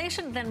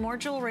organization, then more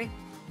jewelry.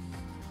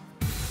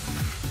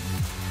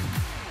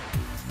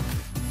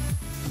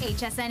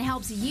 HSN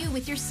helps you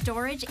with your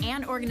storage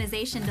and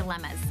organization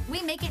dilemmas.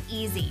 We make it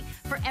easy.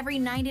 For every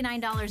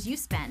 $99 you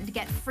spend,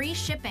 get free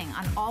shipping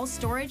on all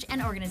storage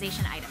and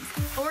organization items.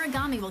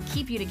 Origami will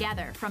keep you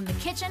together from the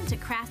kitchen to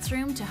crafts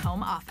room to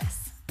home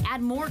office.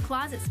 Add more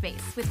closet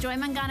space with Joy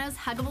Mangano's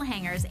huggable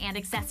hangers and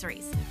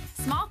accessories.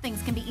 Small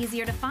things can be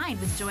easier to find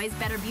with Joy's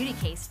Better Beauty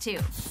Case, too.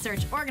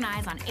 Search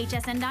Organize on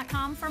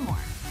hsn.com for more.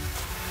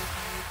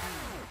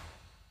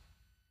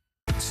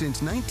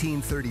 Since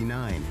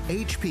 1939,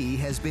 HP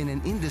has been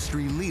an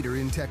industry leader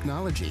in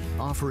technology,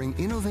 offering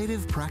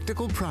innovative,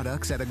 practical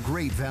products at a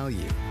great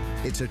value.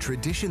 It's a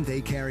tradition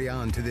they carry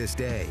on to this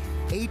day.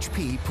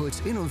 HP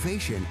puts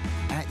innovation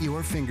at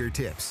your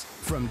fingertips.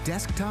 From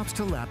desktops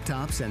to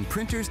laptops and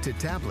printers to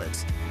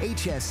tablets,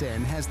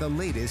 HSN has the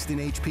latest in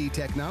HP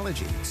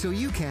technology, so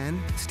you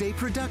can stay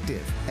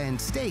productive and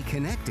stay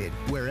connected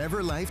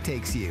wherever life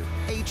takes you.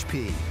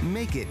 HP,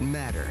 make it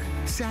matter.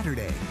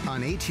 Saturday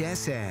on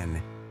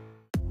HSN.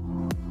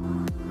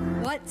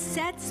 What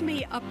sets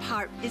me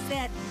apart is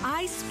that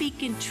I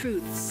speak in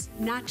truths,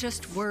 not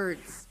just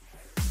words.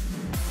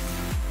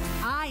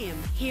 I am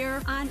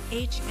here on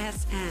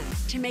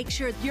HSN to make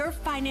sure your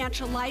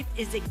financial life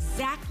is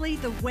exactly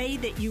the way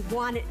that you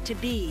want it to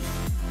be.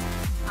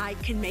 I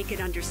can make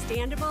it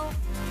understandable,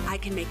 I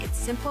can make it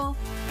simple,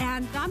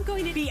 and I'm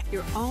going to be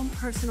your own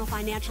personal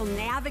financial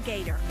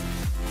navigator.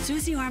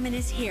 Susie Orman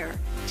is here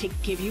to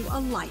give you a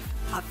life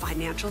of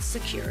financial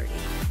security.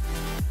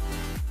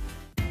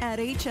 At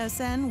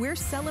HSN, we're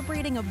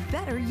celebrating a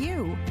better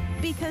you,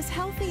 because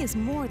healthy is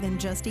more than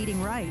just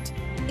eating right.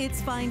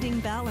 It's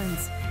finding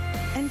balance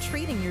and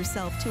treating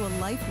yourself to a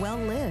life well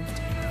lived.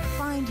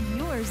 Find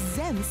your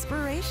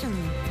Zen-spiration.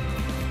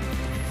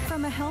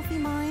 From a healthy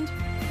mind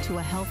to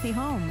a healthy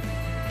home,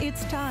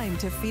 it's time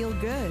to feel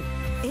good.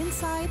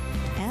 inside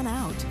and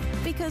out.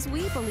 Because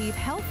we believe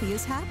healthy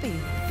is happy.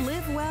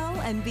 Live well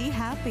and be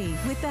happy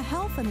with the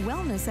health and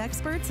wellness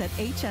experts at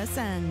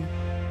HSN.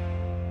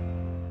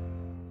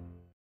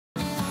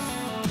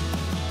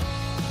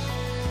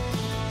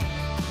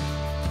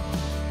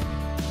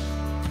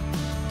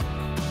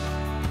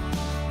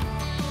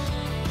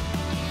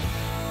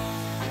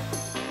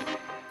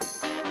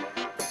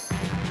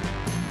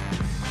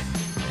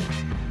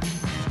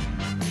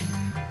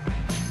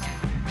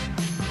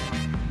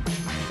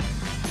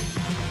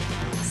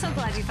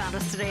 Glad you found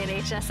us today at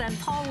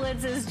HSN. Paul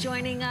Woods is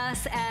joining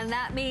us, and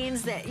that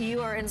means that you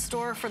are in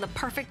store for the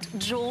perfect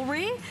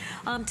jewelry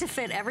to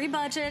fit every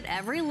budget,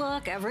 every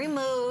look, every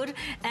mood.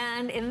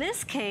 And in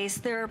this case,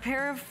 there are a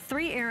pair of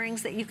 3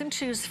 earrings that you can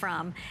choose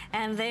from,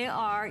 and they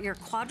are your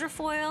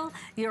quadrifoil,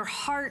 your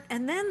heart,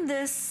 and then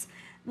this,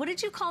 what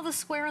did you call the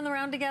square and the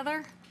round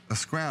together? A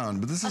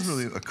scround, but this is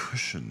really a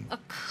cushion. A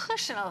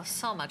cushion, oh,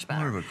 so much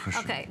better. More of a cushion.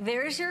 Okay,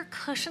 there's your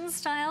cushion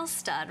style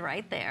stud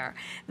right there.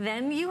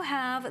 Then you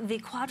have the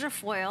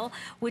quadrifoil,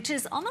 which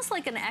is almost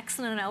like an X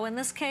and an O in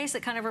this case.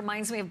 It kind of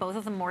reminds me of both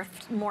of them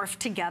morphed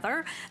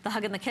together, the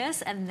hug and the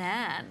kiss. And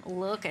then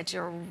look at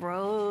your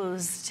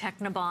rose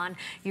Technibond,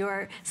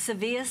 your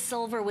Sevilla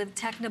silver with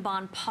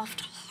Technibond puffed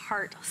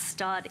heart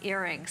stud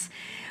earrings.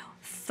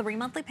 3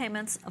 monthly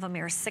payments of a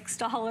mere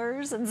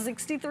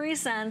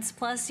 $6.63.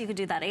 Plus, you could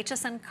do that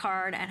HSN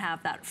card and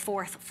have that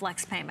 4th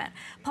flex payment.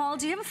 Paul,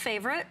 do you have a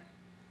favorite?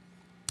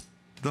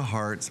 The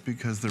hearts,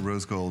 because the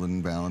rose gold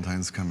and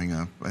Valentine's coming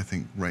up, I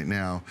think, right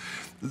now.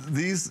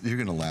 These, you're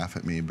gonna laugh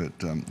at me, but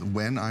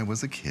when I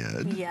was a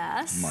kid,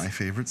 yes, my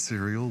favorite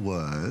cereal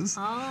was...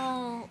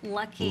 Oh,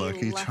 Lucky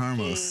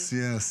Charmos,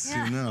 yes,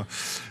 yeah. You know.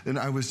 And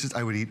I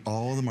would eat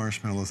all the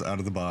marshmallows out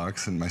of the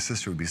box, and my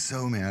sister would be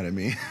so mad at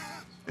me.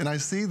 And I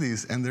see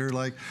these, and they're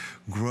like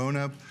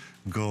grown-up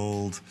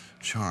gold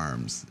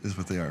charms, is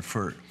what they are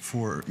for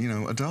you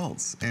know,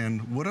 adults.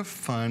 And what a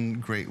fun,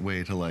 great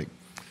way to like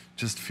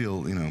just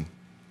feel, you know,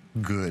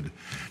 good.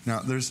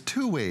 Now, there's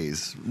 2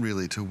 ways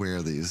really to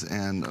wear these,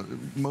 and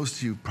most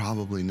of you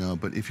probably know.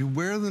 But if you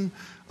wear them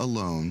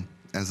alone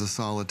as a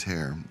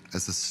solitaire,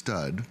 as a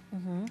stud,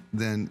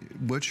 then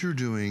what you're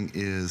doing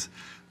is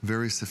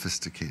very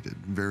sophisticated,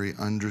 very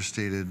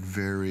understated,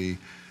 very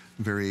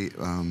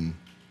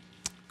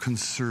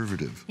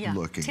conservative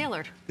looking.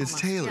 Tailored. It's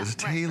almost. tailored. Yeah, it's a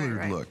tailored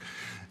right. look.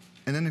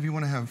 And then if you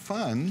want to have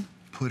fun,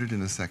 put it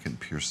in a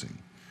second piercing.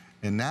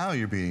 And now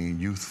you're being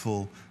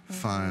youthful,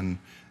 fun,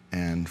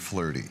 and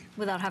flirty.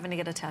 Without having to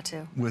get a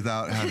tattoo.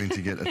 Without having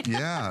to get a,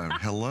 yeah,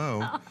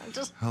 hello.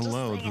 Just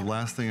hello, saying. the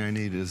last thing I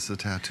need is a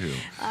tattoo.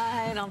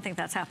 I don't think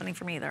that's happening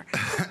for me either.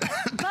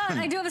 But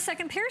I do have a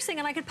second piercing,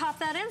 and I could pop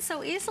that in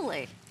so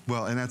easily.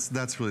 Well, and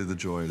that's really the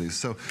joy of these.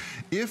 So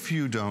if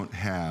you don't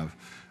have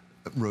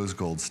rose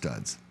gold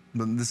studs,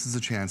 but this is a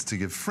chance to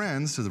give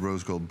friends to the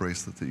rose gold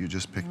bracelet that you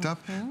just picked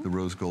up, the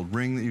rose gold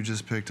ring that you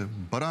just picked up.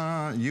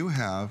 But you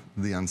have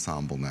the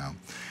ensemble now,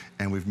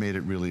 and we've made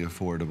it really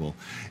affordable.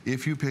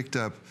 If you picked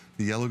up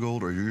the yellow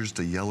gold, or you're just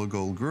a yellow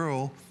gold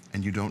girl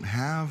and you don't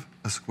have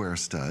a square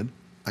stud,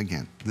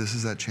 again, this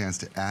is that chance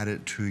to add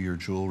it to your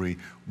jewelry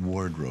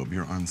wardrobe,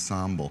 your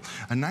ensemble.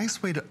 A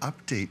nice way to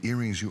update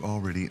earrings you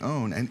already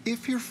own. And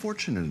if you're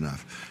fortunate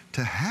enough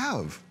to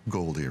have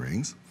gold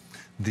earrings,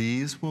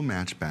 these will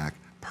match back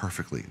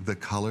perfectly. The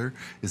color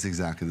is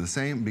exactly the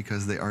same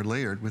because they are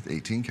layered with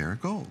 18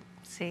 karat gold.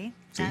 See?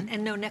 See?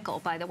 And no nickel,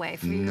 by the way,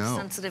 for your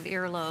sensitive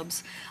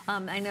earlobes.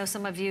 I know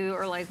some of you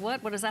are like,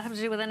 what does that have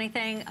to do with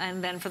anything?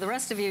 And then for the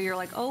rest of you, you're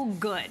like, oh,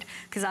 good,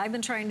 because I've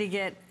been trying to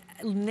get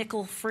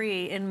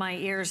nickel-free in my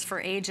ears for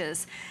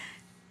ages.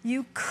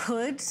 You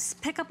could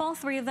pick up all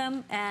 3 of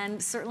them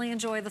and certainly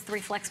enjoy the 3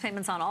 flex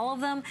payments on all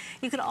of them.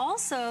 You could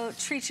also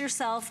treat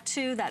yourself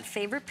to that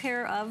favorite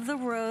pair of the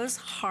rose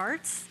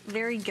hearts,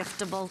 very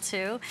giftable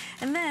too.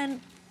 And then,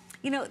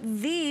 you know,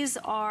 these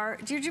are,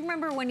 do you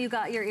remember when you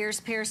got your ears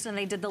pierced and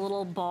they did the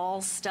little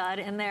ball stud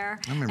in there?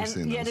 I remember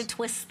seeing those. You had to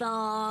twist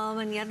them,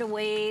 and you had to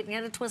wait, and you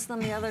had to twist them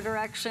the other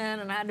direction,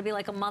 and it had to be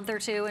like a month or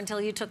 2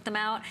 until you took them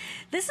out.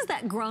 This is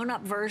that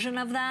grown-up version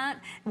of that,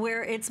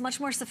 where it's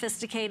much more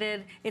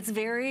sophisticated, it's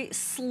very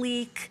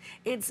sleek,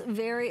 it's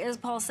very, as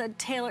Paul said,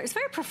 tailored. It's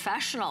very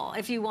professional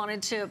if you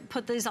wanted to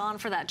put these on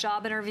for that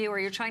job interview, or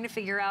you're trying to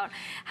figure out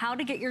how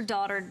to get your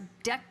daughter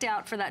decked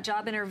out for that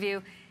job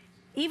interview.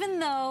 Even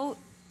though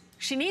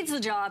she needs the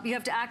job, you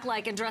have to act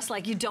like and dress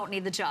like you don't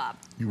need the job.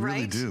 You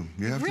really right? do.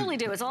 You really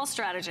do. It's all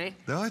strategy.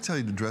 They'll tell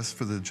you to dress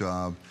for the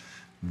job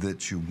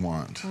that you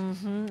want.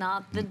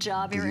 Not the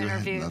job you're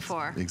interviewing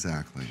for.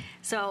 Exactly.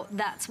 So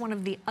that's one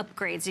of the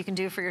upgrades you can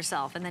do for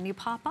yourself. And then you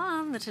pop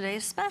on the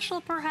Today's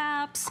Special,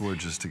 perhaps.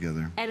 Gorgeous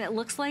together. And it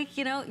looks like,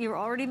 you know, you're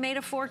already made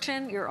a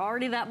fortune, you're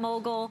already that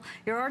mogul,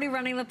 you're already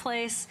running the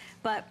place,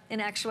 but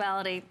in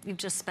actuality, you've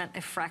just spent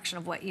a fraction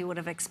of what you would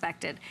have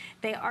expected.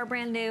 They are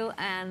brand new,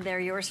 and they're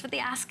yours for the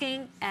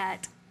asking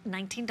at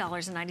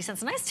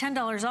 $19.90. A nice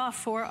 $10 off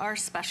for our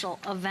special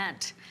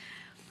event.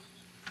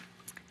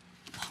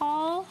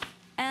 Paul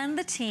and the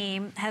the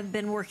team have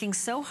been working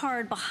so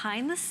hard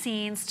behind the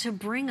scenes to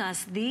bring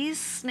us these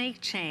snake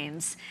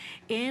chains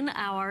in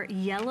our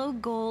yellow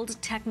gold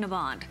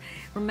Technibond.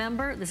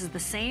 Remember, this is the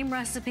same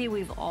recipe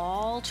we've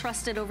all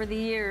trusted over the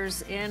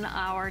years in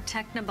our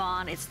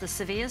Technibond. It's the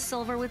Sevilla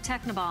silver with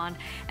Technibond,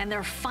 and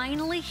they're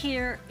finally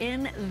here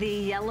in the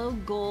yellow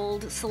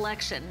gold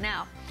selection.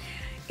 Now,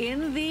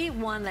 in the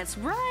one that's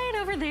right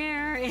over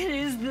there, it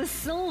is the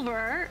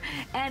silver,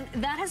 and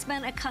that has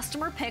been a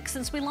customer pick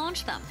since we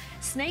launched them.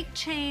 Snake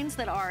chains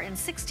that are in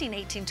 16,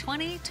 18,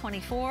 20,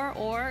 24,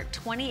 or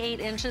 28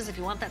 inches. If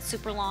you want that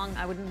super long,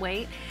 I wouldn't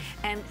wait.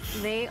 And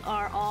they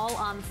are all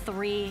on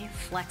 3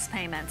 flex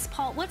payments.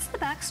 Paul, what's the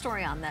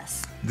backstory on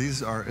this?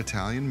 These are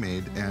Italian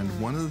made, and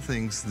one of the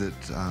things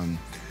that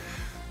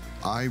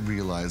I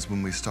realized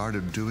when we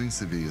started doing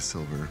Sevilla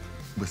silver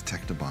with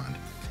Technibond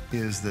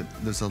is that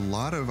there's a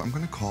lot of, I'm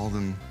going to call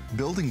them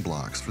building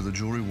blocks for the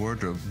jewelry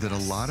wardrobe that a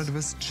lot of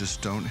us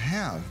just don't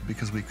have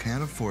because we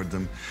can't afford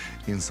them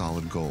in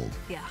solid gold.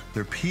 Yeah.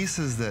 They're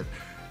pieces that,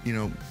 you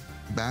know,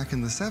 back in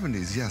the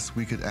 70s, yes,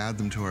 we could add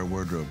them to our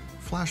wardrobe.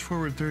 Flash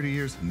forward 30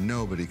 years,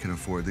 nobody can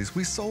afford these.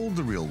 We sold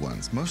the real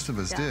ones, most of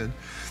us did,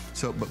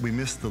 so, but we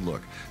missed the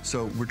look.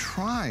 So we're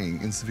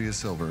trying in Sevilla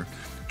silver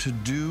to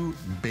do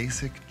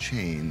basic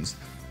chains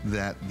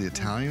that the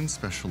Italians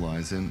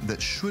specialize in, that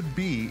should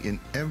be in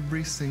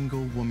every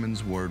single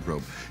woman's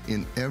wardrobe,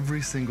 in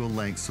every single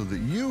length, so that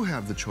you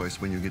have the choice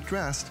when you get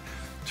dressed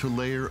to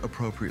layer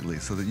appropriately,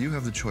 so that you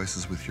have the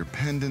choices with your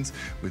pendants,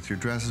 with your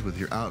dresses, with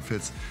your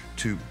outfits,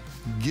 to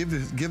give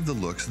the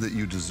looks that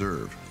you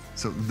deserve.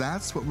 So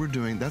that's what we're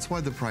doing. That's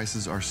why the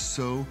prices are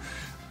so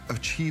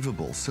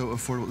achievable, so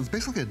affordable. It's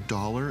basically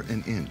 $1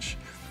 an inch.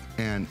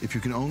 And if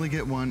you can only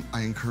get one,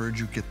 I encourage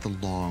you get the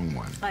long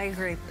one. I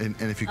agree. And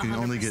if you can 100%.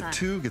 only get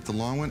 2, get the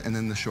long one and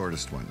then the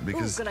shortest one.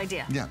 Because, ooh, good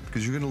idea. Yeah,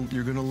 because you're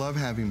gonna love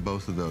having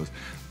both of those.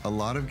 A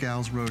lot of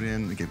gals wrote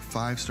in, they gave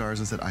 5 stars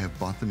and said, I have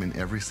bought them in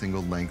every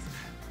single length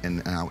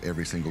and now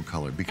every single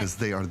color because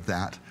they are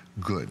that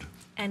good.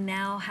 And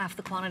now half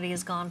the quantity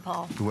is gone,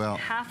 Paul. Well,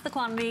 half the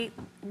quantity,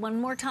 one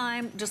more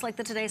time, just like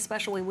the Today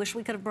Special, we wish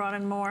we could have brought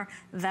in more.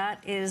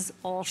 That is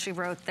all she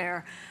wrote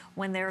there.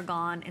 When they're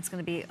gone, it's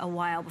gonna be a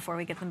while before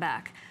we get them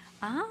back.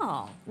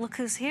 Oh, look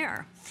who's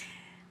here.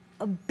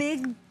 A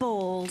big,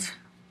 bold,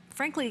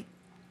 frankly,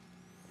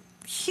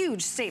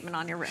 huge statement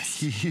on your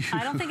wrist. Huge.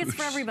 I don't think it's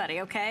for everybody,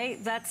 okay?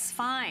 That's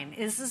fine.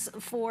 This is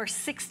for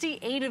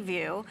 68 of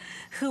you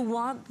who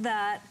want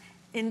that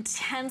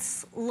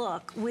intense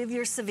look with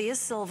your Sevilla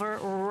silver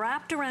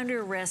wrapped around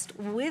your wrist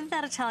with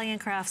that Italian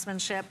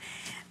craftsmanship.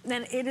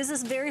 Then it is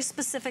this very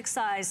specific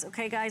size,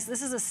 okay guys?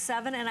 This is a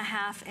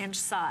 7.5 inch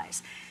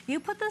size. You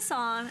put this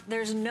on,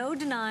 there's no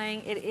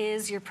denying it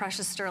is your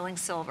precious sterling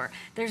silver.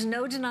 There's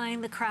no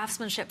denying the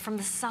craftsmanship from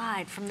the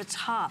side, from the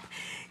top.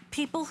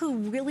 People who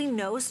really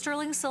know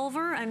sterling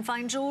silver and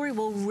fine jewelry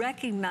will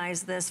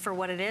recognize this for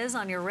what it is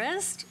on your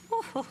wrist.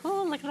 Ooh,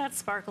 look at that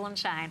sparkle and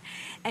shine.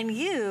 And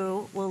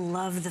you will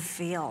love the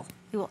feel.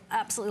 You will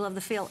absolutely love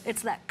the feel.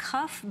 It's that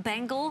cuff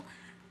bangle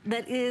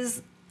that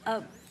is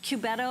a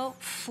Cubetto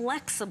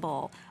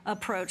flexible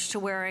approach to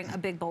wearing a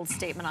big, bold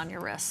statement on your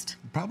wrist.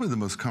 Probably the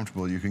most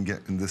comfortable you can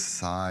get in this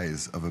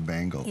size of a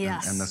bangle,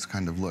 yes. and this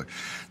kind of look.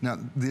 Now,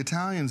 the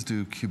Italians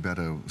do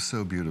Cubetto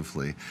so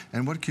beautifully,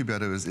 and what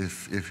Cubetto is,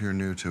 if you're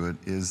new to it,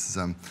 is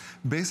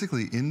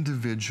basically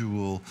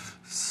individual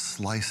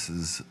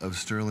slices of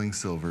sterling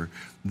silver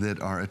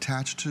that are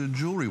attached to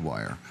jewelry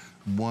wire,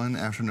 one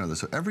after another.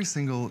 So every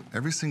single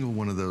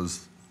one of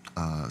those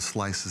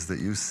slices that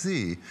you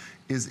see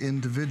is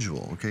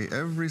individual, okay?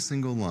 Every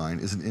single line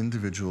is an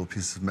individual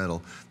piece of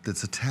metal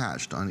that's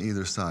attached on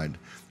either side.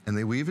 And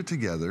they weave it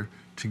together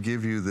to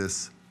give you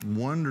this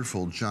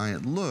wonderful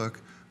giant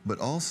look, but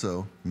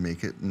also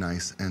make it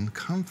nice and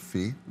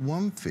comfy,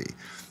 wumpy.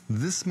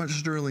 This much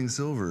sterling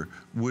silver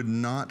would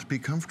not be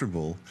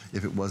comfortable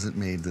if it wasn't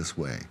made this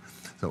way.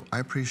 So I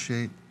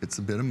appreciate it's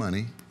a bit of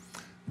money,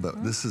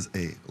 but this is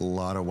a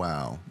lot of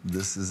wow.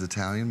 This is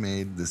Italian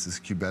made, this is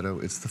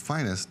Cubetto. It's the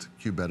finest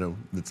Cubetto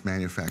that's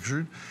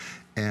manufactured.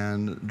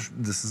 And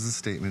this is a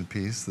statement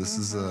piece. This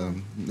is a,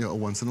 you know, a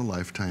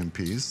once-in-a-lifetime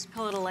piece.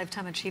 Call it a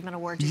Lifetime Achievement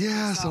Award.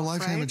 Yes, yourself, a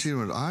Lifetime right?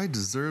 Achievement. I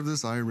deserve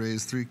this. I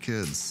raised 3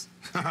 kids.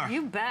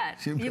 You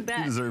bet. You bet.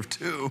 You deserve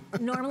 2.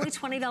 Normally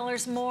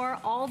 $20 more.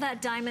 All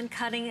that diamond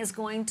cutting is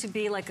going to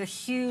be like a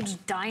huge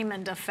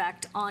diamond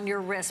effect on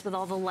your wrist with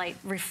all the light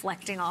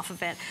reflecting off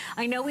of it.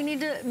 I know we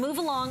need to move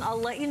along.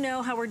 I'll let you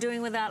know how we're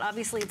doing with that.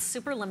 Obviously, it's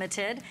super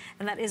limited,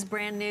 and that is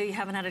brand new. You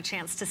haven't had a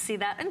chance to see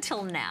that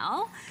until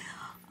now.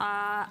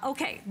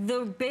 Okay,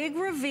 the big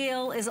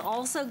reveal is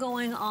also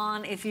going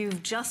on if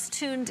you've just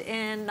tuned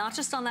in, not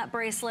just on that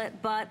bracelet,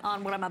 but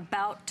on what I'm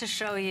about to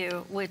show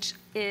you, which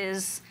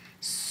is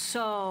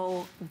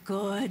so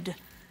good.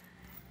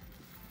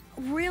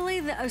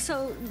 Really?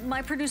 So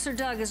my producer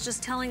Doug is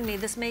just telling me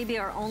this may be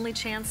our only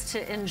chance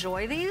to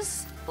enjoy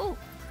these. Ooh.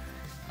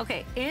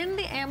 Okay, in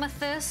the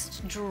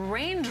amethyst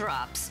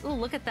raindrops. Ooh,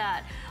 look at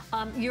that.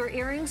 Your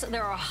earrings,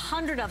 there are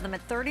 100 of them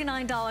at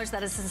 $39.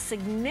 That is a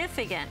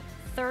significant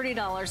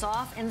 $30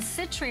 off. And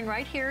citrine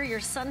right here, your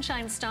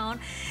sunshine stone.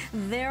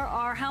 There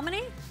are how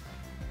many?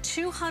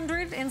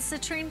 200 in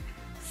citrine,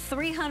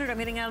 300. I'm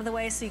getting out of the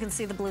way so you can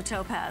see the blue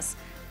topaz.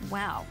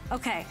 Wow.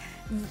 Okay.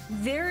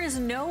 There is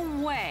no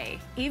way,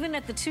 even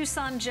at the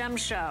Tucson Gem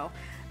Show,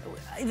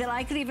 that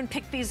I could even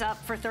pick these up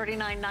for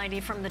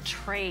 $39.90 from the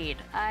trade.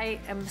 I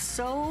am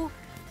so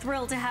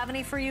thrilled to have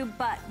any for you,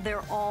 but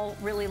they're all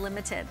really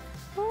limited.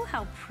 Ooh,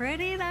 how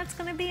pretty that's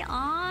gonna be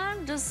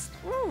on. Just,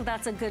 ooh,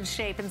 that's a good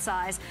shape and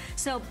size.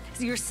 So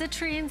your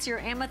citrines, your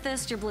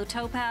amethyst, your blue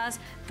topaz,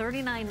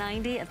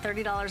 $39.90 at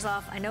 $30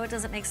 off. I know it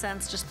doesn't make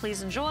sense, just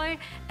please enjoy.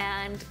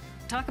 And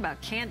talk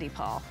about candy,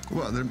 Paul.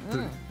 Well,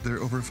 they're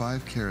over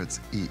 5 carats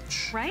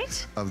each.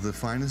 Right? Of the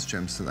finest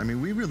gemstones. I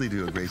mean, we really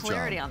do a great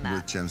job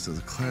with gemstones.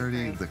 The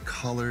clarity, the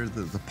color,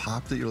 the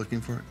pop that you're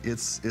looking for,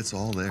 it's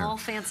all there. All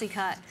fancy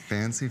cut.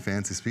 Fancy,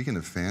 fancy. Speaking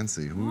of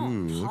fancy,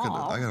 ooh, look at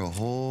that. I got a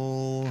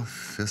whole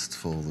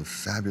fistful of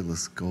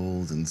fabulous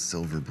gold and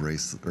silver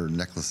bracelets or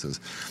necklaces.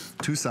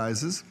 2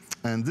 sizes.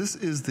 And this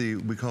is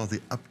we call it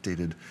the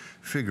updated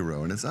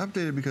Figaro. And it's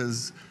updated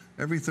because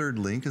every 3rd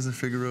link is a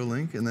Figaro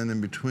link, and then in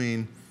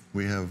between,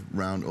 we have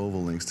round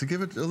oval links to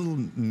give it a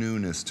little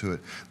newness to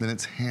it. Then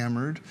it's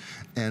hammered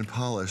and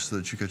polished so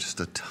that you get just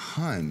a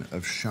ton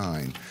of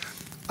shine.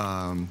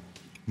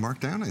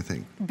 Marked down, I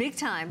think. Big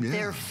time. Yeah.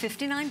 They're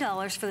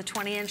 $59 for the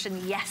 20-inch,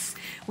 and yes,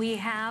 we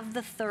have the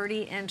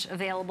 30-inch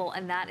available,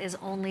 and that is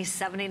only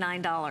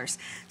 $79.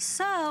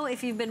 So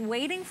if you've been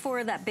waiting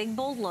for that big,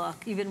 bold look,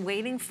 you've been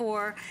waiting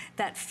for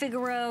that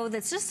Figaro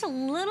that's just a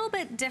little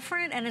bit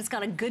different and it's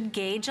got a good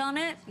gauge on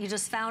it, you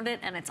just found it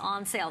and it's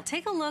on sale.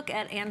 Take a look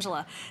at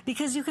Angela,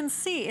 because you can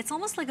see it's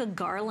almost like a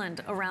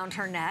garland around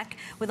her neck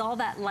with all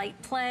that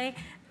light play.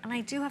 And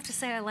I do have to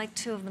say I like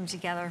 2 of them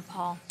together,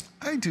 Paul.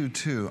 I do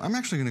too. I'm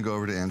actually going to go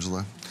over to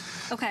Angela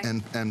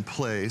and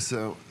play,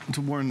 so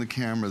to warn the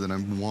camera that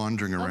I'm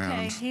wandering around.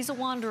 Okay, he's a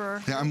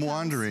wanderer. Yeah, I'm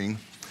wandering.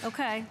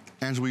 Okay.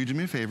 Angela, will you do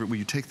me a favor? Will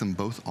you take them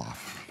both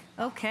off?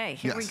 Okay,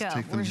 here we go. Yes,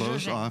 take them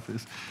both off.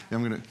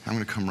 I'm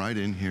gonna come right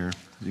in here.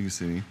 You can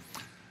see.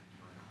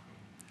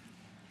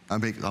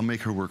 I'll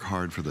make her work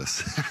hard for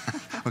this.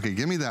 Okay,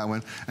 give me that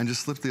one and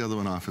just slip the other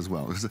one off as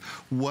well. Because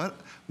what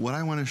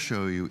I want to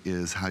show you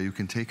is how you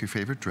can take your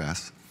favorite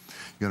dress.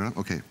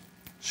 Okay,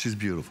 she's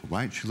beautiful,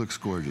 right? She looks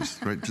gorgeous,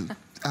 right? Just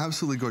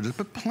absolutely gorgeous,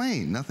 but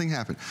plain, nothing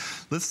happened.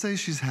 Let's say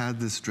she's had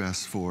this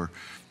dress for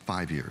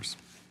 5 years,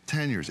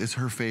 10 years. It's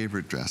her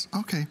favorite dress.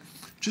 Okay,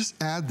 just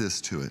add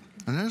this to it.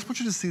 And I just want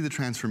you to see the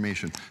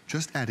transformation.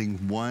 Just adding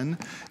one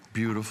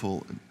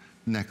beautiful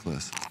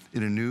necklace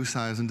in a new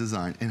size and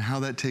design, and how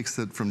that takes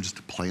it from just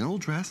a plain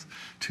old dress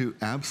to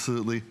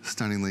absolutely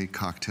stunningly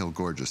cocktail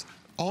gorgeous.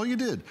 All you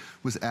did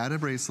was add a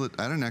bracelet,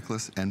 add a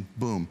necklace, and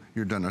boom,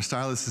 you're done. Our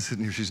stylist is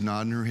sitting here, she's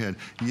nodding her head.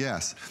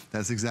 Yes,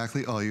 that's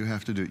exactly all you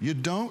have to do. You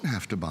don't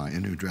have to buy a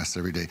new dress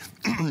every day.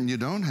 You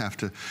don't have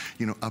to,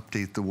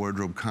 update the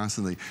wardrobe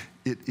constantly.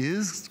 It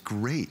is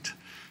great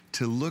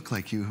to look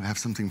like you have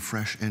something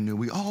fresh and new.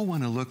 We all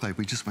want to look like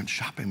we just went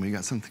shopping, we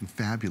got something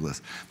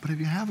fabulous. But if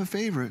you have a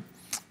favorite,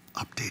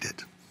 update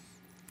it.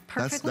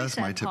 Perfectly that's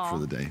said, my tip Paul. for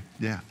the day.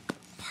 Yeah.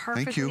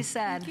 Perfectly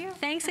said. Thank you.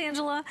 Thanks,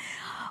 Angela.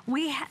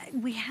 We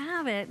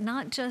have it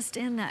not just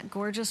in that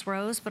gorgeous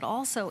rose, but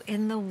also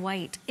in the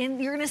white.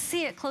 You're gonna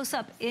see it close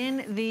up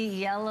in the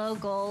yellow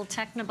gold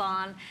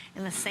Technibond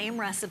in the same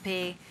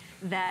recipe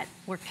that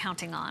we're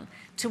counting on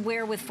to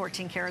wear with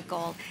 14 karat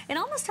gold. It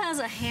almost has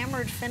a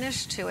hammered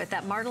finish to it,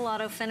 that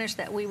martelato finish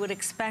that we would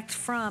expect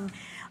from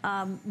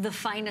the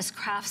finest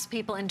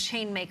craftspeople and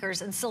chain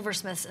makers and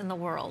silversmiths in the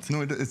world.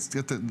 No, it's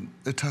got the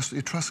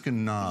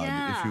Etruscan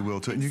nod, if you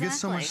will, to it. And you get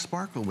so much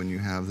sparkle when you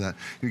have that.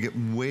 You get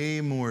way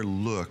more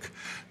look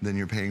than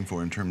you're paying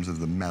for in terms of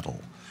the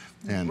metal.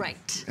 And,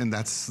 and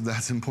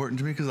that's important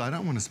to me, because I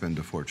don't want to spend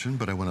a fortune,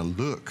 but I want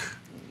to look.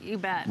 You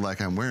bet.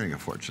 Like I'm wearing a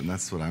fortune.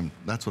 That's what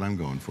I'm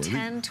going for.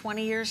 10,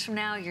 20 years from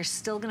now, you're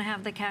still gonna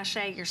have the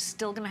cachet, you're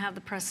still gonna have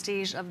the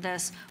prestige of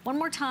this. One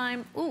more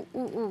time. Ooh,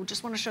 ooh, ooh,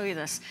 just wanna show you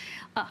this.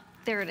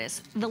 There it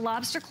is. The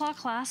lobster claw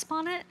clasp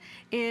on it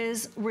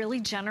is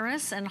really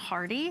generous and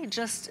hardy,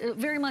 just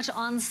very much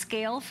on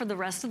scale for the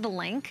rest of the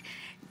link.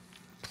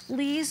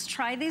 Please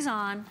try these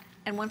on.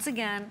 And once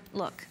again,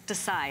 look,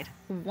 decide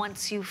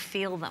once you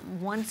feel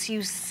them, once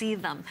you see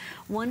them,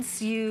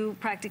 once you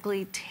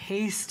practically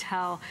taste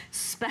how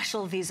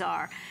special these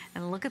are.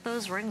 And look at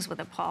those rings with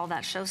it, Paul.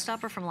 That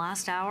showstopper from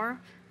last hour,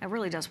 it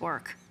really does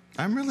work.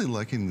 I'm really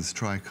liking this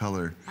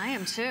tricolor. I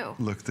am too.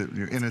 Look,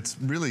 and it's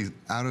really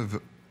out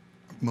of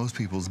most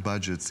people's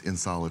budgets in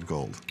solid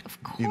gold.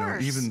 Of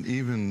course.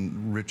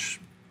 Even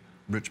rich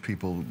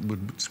people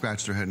would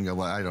scratch their head and go,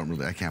 well,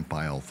 I can't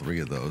buy all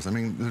 3 of those. I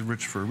mean, they're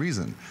rich for a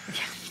reason.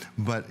 Yeah.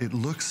 But it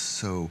looks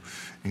so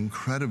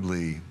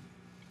incredibly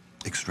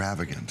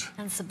extravagant.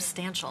 And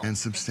substantial. And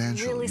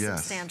substantial, really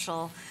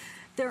substantial.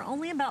 They're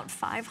only about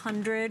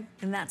 500,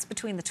 and that's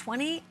between the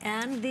 20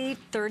 and the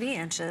 30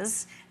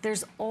 inches.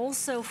 There's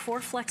also 4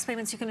 flex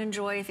payments you can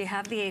enjoy if you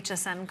have the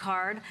HSN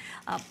card.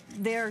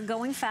 They're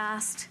going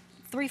fast.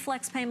 3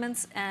 flex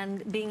payments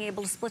and being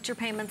able to split your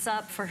payments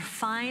up for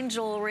fine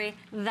jewelry.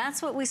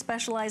 That's what we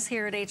specialize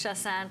here at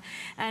HSN.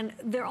 And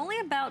there are only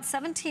about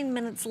 17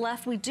 minutes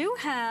left. We do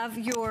have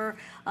your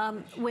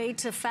way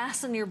to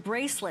fasten your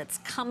bracelets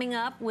coming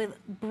up with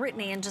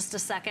Brittany in just a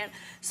second.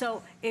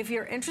 So if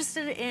you're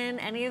interested in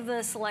any of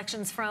the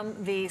selections from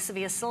the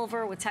Sevilla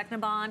Silver with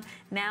Technibond,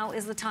 now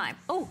is the time.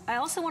 Oh, I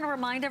also want to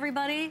remind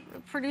everybody,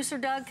 producer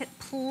Doug,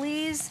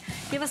 please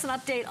give us an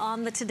update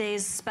on the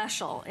today's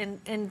special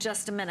in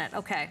just a minute.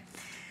 Okay.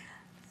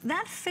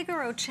 That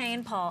Figaro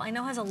chain, Paul, I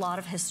know has a lot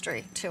of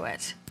history to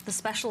it. The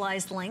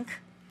specialized link.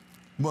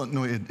 Well,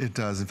 no, it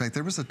does. In fact,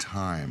 there was a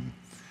time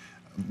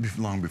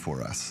long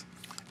before us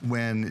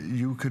when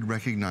you could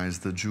recognize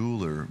the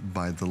jeweler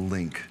by the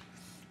link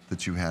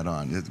that you had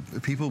on.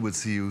 People would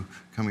see you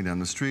coming down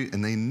the street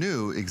and they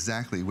knew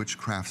exactly which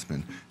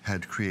craftsman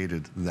had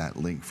created that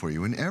link for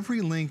you. And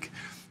every link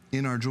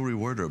in our jewelry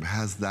wardrobe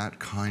has that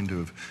kind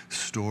of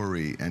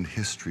story and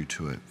history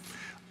to it.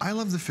 I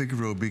love the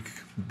Figaro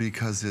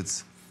because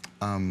it's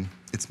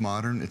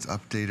modern, it's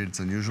updated, it's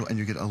unusual, and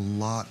you get a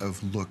lot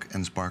of look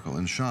and sparkle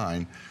and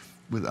shine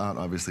without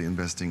obviously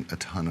investing a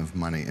ton of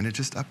money. And it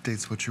just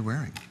updates what you're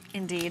wearing.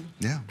 Indeed.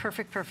 Yeah.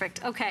 Perfect,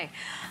 perfect. Okay.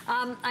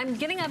 I'm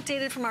getting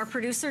updated from our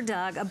producer,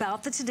 Doug,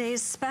 about the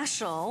today's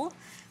special.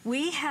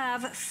 We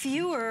have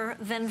fewer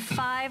than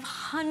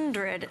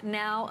 500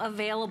 now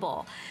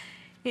available.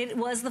 It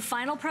was the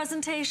final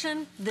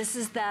presentation. This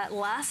is that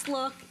last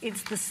look.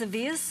 It's the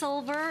Sevilla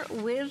Silver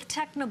with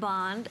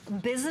Technibond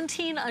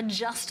Byzantine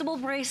adjustable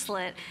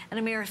bracelet at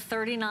a mere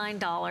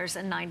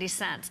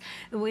 $39.90.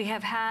 We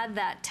have had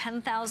that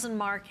 10,000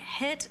 mark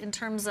hit in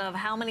terms of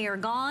how many are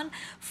gone.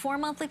 4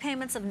 monthly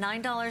payments of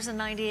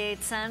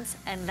 $9.98,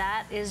 and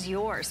that is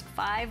yours.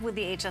 5 with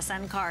the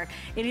HSN card.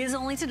 It is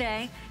only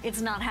today.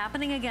 It's not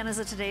happening again as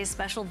a today's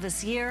special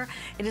this year.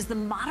 It is the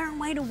modern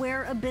way to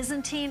wear a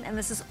Byzantine, and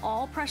this is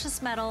all precious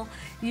metal.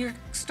 You're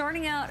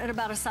starting out at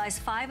about a size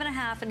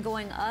 5.5 and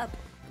going up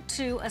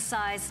to a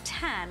size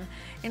 10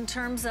 in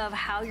terms of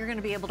how you're going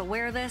to be able to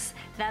wear this.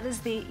 That is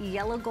the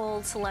yellow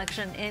gold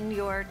selection in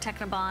your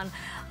Technibond,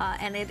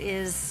 and it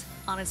is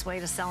on its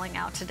way to selling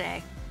out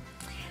today.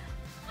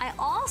 I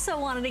also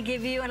wanted to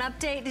give you an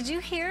update. Did you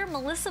hear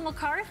Melissa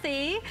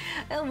McCarthy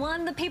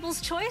won the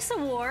People's Choice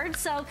Award?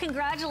 So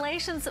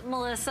congratulations,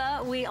 Melissa.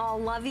 We all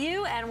love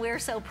you and we're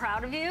so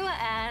proud of you,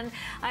 and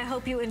I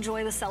hope you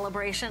enjoy the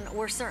celebration.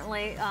 We're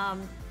certainly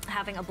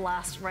having a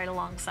blast right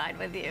alongside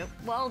with you.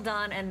 Well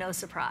done and no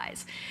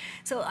surprise.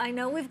 So I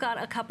know we've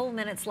got a couple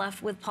minutes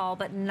left with Paul,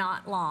 but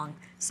not long.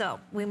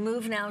 So we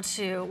move now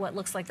to what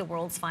looks like the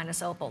world's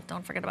finest opal.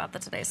 Don't forget about the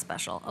today's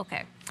special.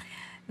 Okay,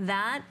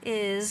 that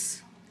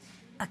is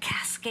a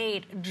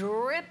cascade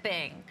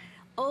dripping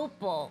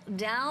opal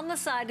down the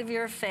side of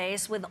your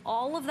face with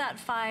all of that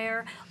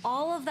fire,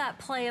 all of that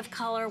play of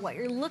color, what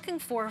you're looking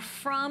for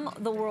from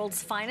the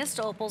world's finest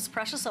opals,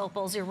 precious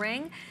opals. Your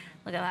ring,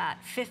 look at that,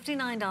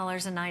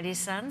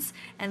 $59.90.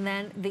 And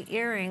then the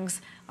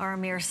earrings are a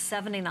mere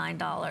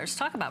 $79.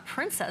 Talk about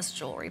princess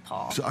jewelry,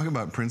 Paul. Talk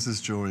about princess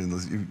jewelry.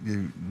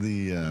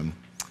 And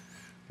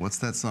what's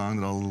that song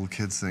that all the little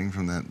kids sing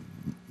from that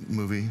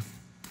movie?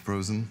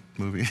 Frozen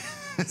movie.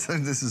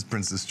 This is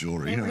princess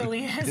jewelry. It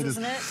really is,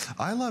 isn't it?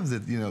 I love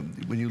that, you know,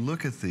 when you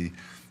look at the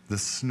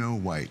snow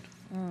white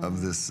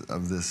of this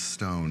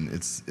stone,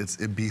 it's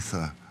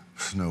Ibiza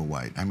snow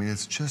white. I mean,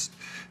 it's just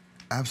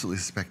absolutely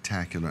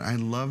spectacular. I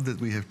love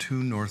that we have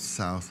 2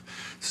 north-south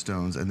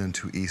stones and then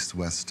 2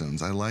 east-west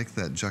stones. I like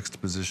that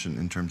juxtaposition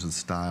in terms of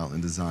style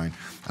and design.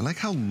 I like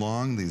how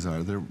long these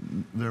are.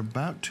 They're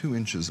about 2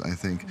 inches, I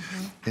think,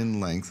 in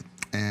length.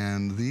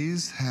 And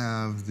these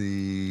have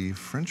the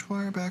French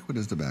wire back. What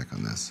is the back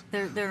on this?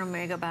 They're an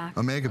omega back.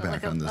 Omega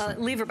back on this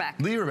one. Lever back.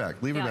 Lever back.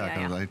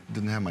 Yeah. I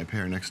didn't have my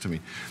pair next to me.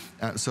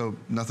 So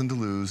nothing to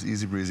lose,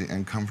 easy breezy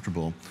and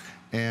comfortable.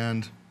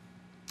 And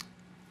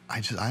I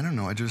don't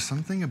know, there's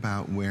something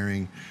about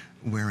wearing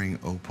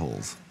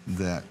opals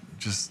that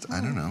just, I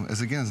don't know,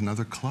 as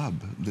another club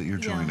that you're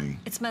joining.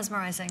 It's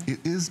mesmerizing. It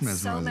is mesmerizing.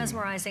 So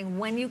mesmerizing.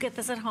 When you get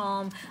this at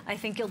home, I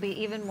think you'll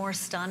be even more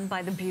stunned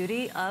by the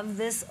beauty of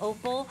this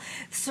opal.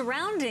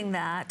 Surrounding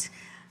that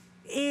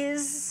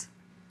is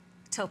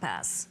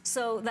topaz.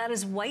 So that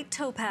is white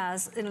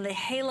topaz in the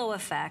halo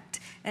effect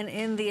and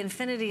in the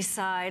infinity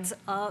sides,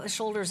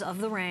 shoulders of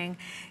the ring.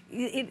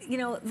 You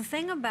know, the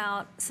thing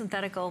about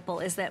synthetic opal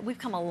is that we've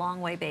come a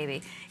long way,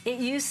 baby. It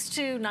used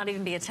to not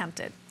even be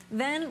attempted.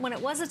 Then when it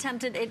was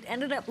attempted, it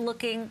ended up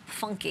looking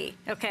funky,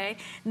 okay?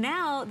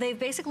 Now they've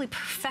basically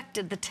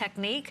perfected the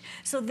technique.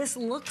 So this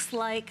looks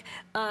like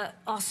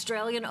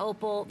Australian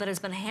opal that has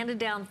been handed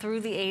down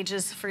through the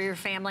ages for your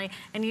family.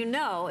 And you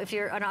know, if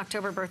you're an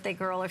October birthday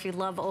girl, or if you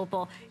love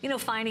opal, you know,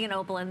 finding an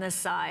opal in this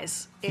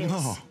size is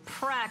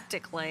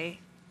practically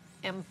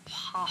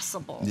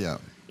impossible. Yeah.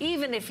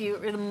 Even if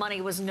the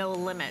money was no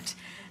limit.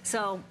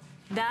 So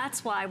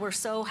That's why we're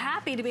so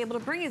happy to be able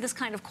to bring you this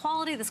kind of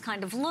quality, this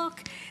kind of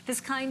look,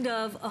 this kind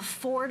of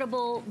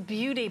affordable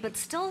beauty, but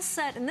still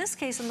set, in this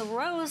case, in the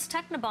rose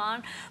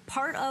Technibond,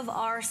 part of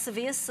our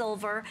Sevilla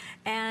silver,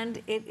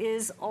 and it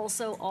is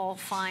also all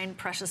fine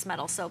precious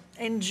metal. So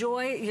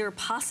enjoy your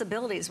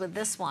possibilities with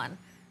this one.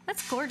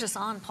 That's gorgeous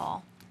on,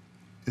 Paul.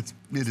 It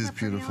is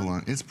beautiful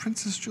on. It's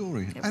princess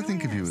jewelry. It I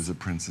think really of you is. as a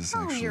princess,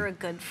 Oh, actually. you're a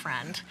good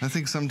friend. I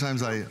think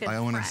sometimes I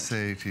want to friend.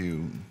 say to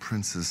you,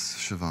 Princess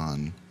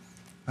Siobhan.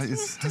 It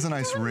has a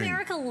nice ring.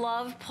 America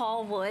love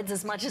Paul Woods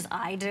as much as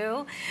I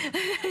do.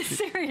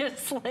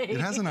 Seriously. It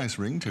has a nice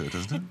ring to it,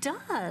 doesn't it? It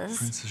does.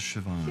 Princess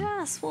Siobhan.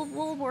 Yes,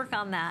 we'll work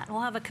on that.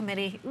 We'll have a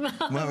committee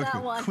on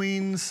that one.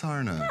 Queen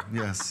Sarna,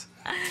 yes.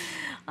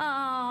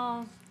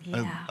 Oh,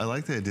 yeah. I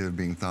like the idea of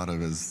being thought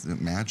of as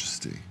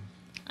majesty.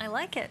 I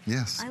like it.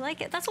 Yes. I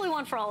like it. That's what we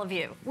want for all of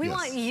you. We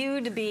want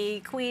you to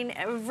be queen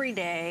every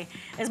day.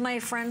 As my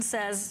friend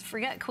says,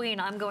 forget queen,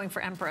 I'm going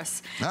for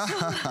empress.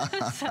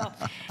 So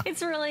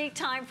it's really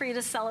time for you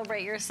to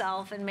celebrate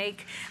yourself and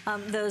make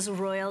those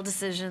royal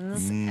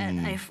decisions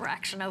at a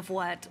fraction of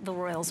what the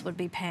royals would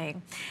be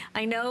paying.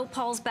 I know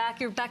Paul's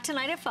back. You're back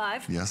tonight at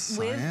 5. Yes,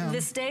 with I am.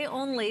 This Day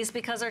Onlys,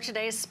 because our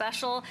today's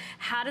special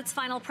had its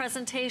final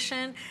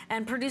presentation.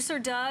 And producer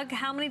Doug,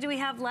 how many do we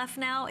have left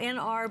now in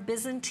our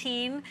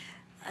Byzantine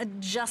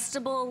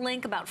adjustable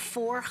link? About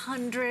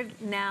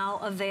 400 now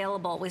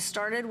available. We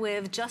started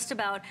with just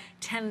about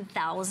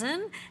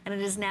 10,000, and it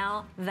is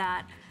now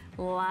that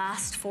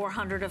last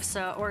 400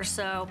 or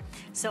so.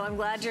 So I'm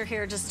glad you're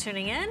here just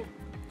tuning in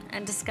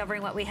and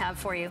discovering what we have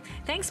for you.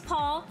 Thanks,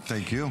 Paul.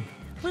 Thank you.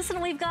 Listen,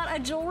 we've got a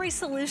jewelry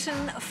solution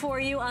for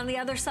you on the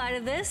other side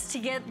of this to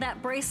get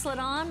that bracelet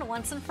on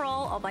once and for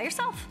all by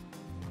yourself.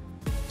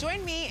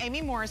 Join me,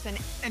 Amy Morrison,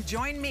 and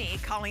join me,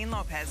 Colleen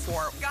Lopez,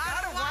 for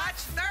Gotta Watch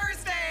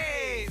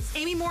Thursdays!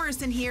 Amy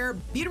Morrison here.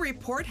 Beauty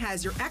Report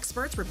has your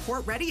experts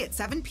report ready at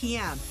 7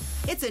 p.m.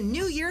 It's a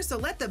new year, so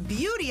let the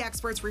beauty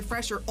experts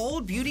refresh your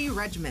old beauty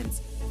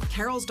regimens.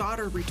 Carol's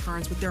Daughter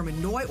returns with their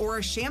Minoy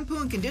Aura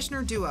shampoo and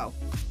conditioner duo.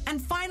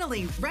 And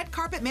finally, Red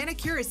Carpet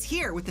Manicure is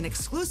here with an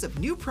exclusive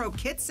new Pro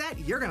Kit set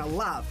you're gonna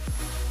love.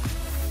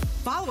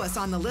 Follow us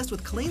on the list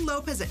with Colleen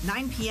Lopez at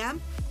 9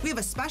 p.m. We have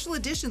a special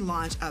edition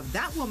launch of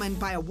That Woman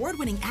by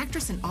award-winning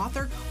actress and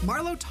author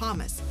Marlo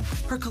Thomas.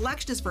 Her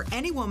collection is for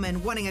any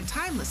woman wanting a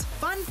timeless,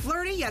 fun,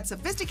 flirty, yet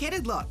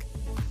sophisticated look.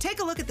 Take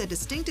a look at the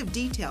distinctive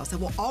details that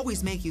will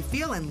always make you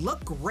feel and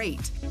look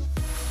great.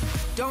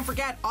 Don't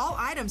forget, all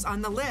items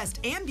on the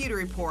list and Beauty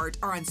Report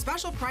are on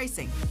special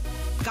pricing.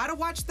 Gotta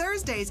Watch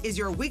Thursdays is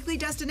your weekly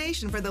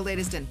destination for the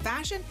latest in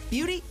fashion,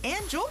 beauty,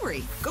 and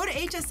jewelry. Go to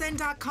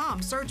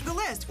hsn.com, search the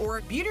list,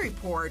 or Beauty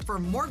Report for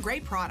more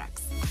great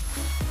products.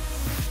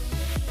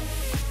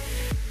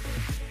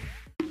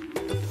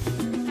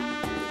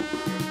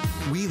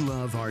 We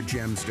love our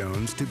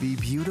gemstones to be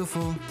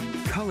beautiful,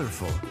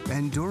 colorful,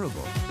 and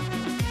durable.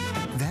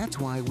 That's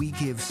why we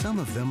give some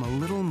of them a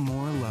little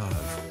more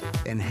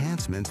love.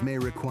 Enhancements may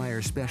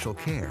require special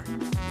care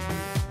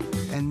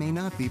and may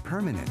not be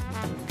permanent,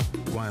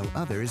 while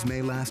others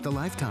may last a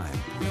lifetime.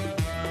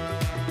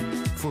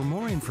 For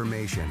more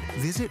information,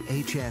 visit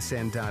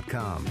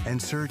hsn.com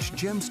and search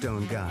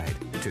Gemstone Guide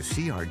to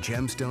see our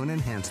gemstone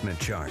enhancement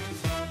chart.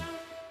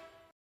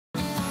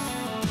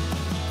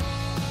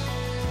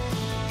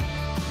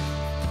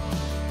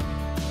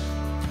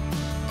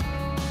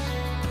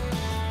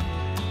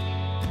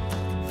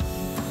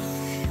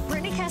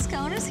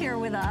 Here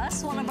with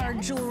us, one of our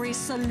jewelry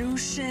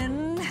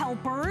solution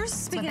helpers.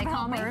 Speaking of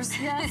helpers,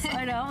 yes,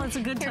 I know, it's a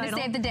good title. Here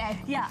to save the day.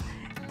 Yeah.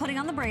 Putting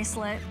on the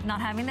bracelet,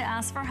 not having to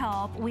ask for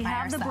help. We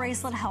have the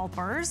bracelet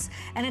helpers,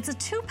 and it's a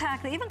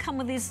 2-pack. They even come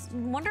with these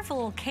wonderful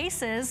little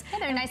cases. Yeah,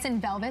 they're nice in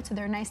velvet, so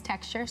they're a nice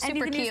texture. Super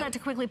cute. And you can use that to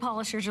quickly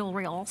polish your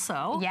jewelry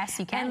also. Yes,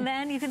 you can. And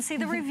then you can see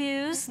the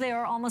reviews. They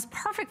are almost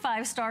perfect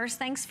 5 stars.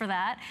 Thanks for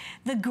that.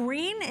 The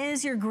green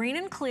is your green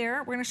and clear.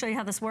 We're going to show you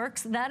how this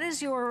works. That is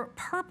your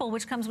purple,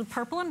 which comes with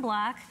purple and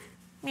black.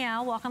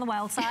 Meow, walk on the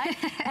wild side.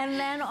 And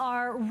then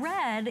our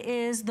red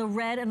is the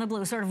red and the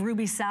blue, sort of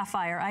ruby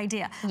sapphire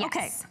idea. Yes.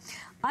 Okay.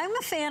 I'm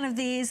a fan of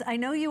these. I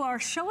know you are.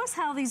 Show us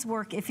how these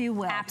work, if you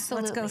will.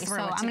 Absolutely. Let's go through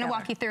it I'm together. going to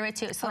walk you through it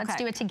too. So let's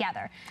do it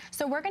together.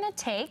 So we're going to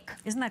take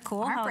Isn't that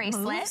cool? our how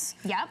bracelet. It moves?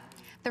 Yep.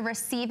 The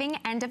receiving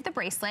end of the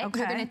bracelet. Okay.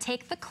 You're going to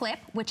take the clip,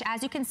 which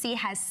as you can see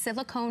has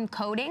silicone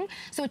coating,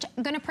 so it's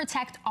going to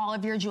protect all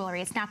of your jewelry.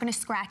 It's not going to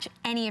scratch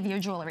any of your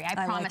jewelry. I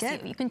promise like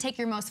it. you. You can take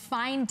your most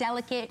fine,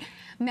 delicate,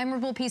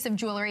 memorable piece of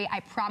jewelry. I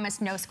promise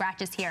no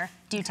scratches here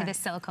due to this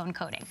silicone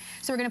coating.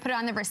 So we're going to put it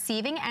on the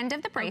receiving end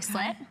of the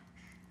bracelet. Okay.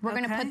 We're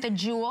going to put the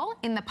jewel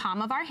in the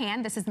palm of our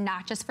hand. This is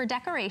not just for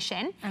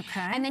decoration.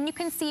 Okay. And then you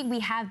can see we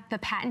have the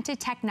patented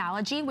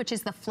technology, which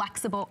is the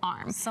flexible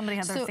arm. Somebody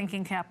had their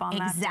thinking cap on that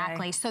day.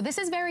 Exactly. So this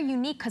is very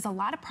unique because a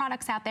lot of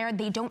products out there,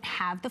 they don't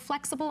have the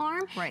flexible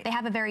arm. Right. They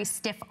have a very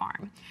stiff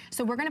arm.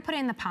 So we're going to put it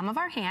in the palm of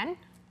our hand,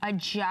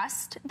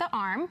 adjust the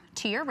arm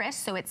to your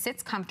wrist so it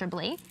sits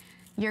comfortably.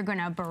 You're going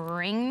to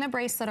bring the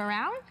bracelet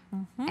around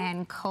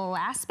and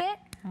clasp it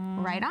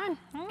right on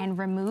and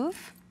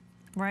remove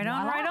Right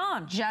on, Voila. right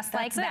on. Just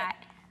like that.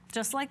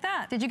 Just like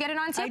that. Did you get it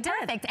on too? I did.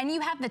 Perfect. And you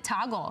have the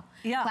toggle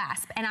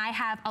clasp, and I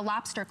have a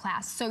lobster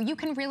clasp. So you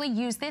can really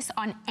use this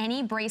on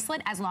any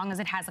bracelet as long as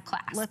it has a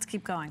clasp. Let's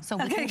keep going. So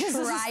we can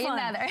try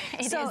another.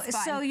 It is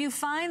fun. So you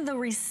find the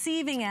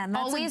receiving end.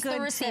 That's always a good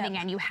the receiving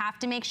tip. end. You have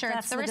to make sure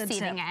it's the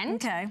receiving end.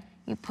 Okay.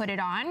 You put it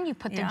on, you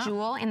put the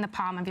jewel in the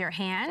palm of your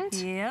hand.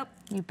 Yep.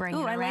 You bring it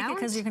around. I like it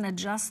because you can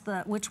adjust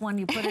which one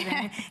you put it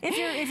in.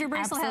 if your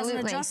bracelet has an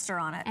adjuster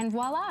on it. And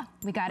voila,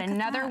 we got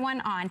another one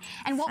on.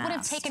 And what would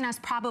have taken us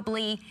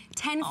probably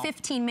 10,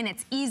 15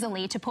 minutes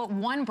easily to put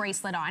one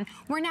bracelet on,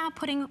 we're now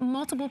putting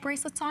multiple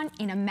bracelets on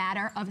in a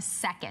matter of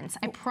seconds.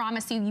 I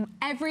promise you,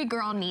 every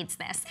girl needs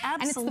this. Absolutely,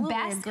 and it's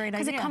the best great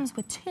idea. because it comes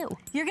with two.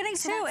 You're getting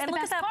two, and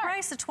look at that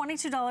price of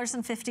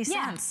 $22.50.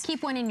 Yeah,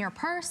 keep one in your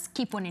purse,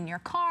 keep one in your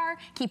car,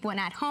 keep one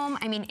at home.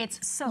 I mean,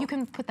 you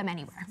can put them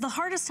anywhere. The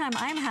hardest time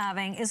I'm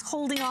having is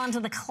holding on to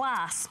the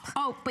clasp.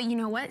 Oh, but you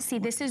know what? See,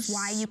 this is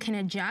why you can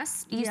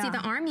adjust. You see the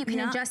arm? You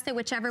can adjust it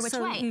whichever which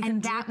way.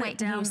 And that way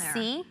you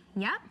see.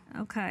 Yep.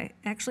 Okay.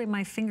 Actually,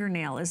 my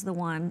fingernail is the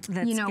one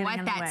that's you know getting what?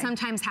 in the way. That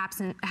sometimes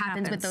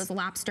happens with those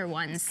lobster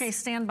ones. Okay,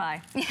 stand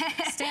by.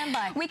 Stand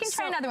by. We can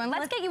try another one.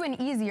 Let's get you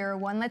an easier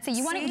one. Let's say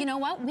you want to. You know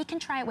what? We can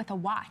try it with a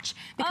watch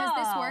because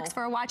this works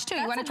for a watch too.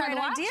 You want to try the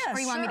watch, or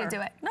you want me to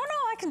do it? No,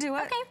 I can do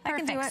it. Okay, perfect. I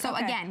can do it. So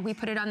again, we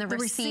put it on the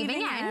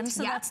receiving end.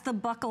 So that's the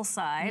buckle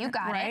side. You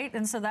got it. Right,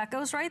 and so that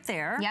goes right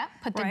there. Yep.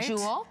 Put the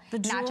jewel.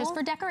 Not just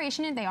for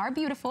decoration. They are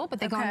beautiful, but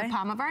they go in the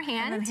palm of our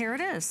hand. And then here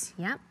it is.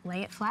 Yep.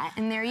 Lay it flat,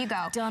 and there you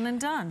go. Done and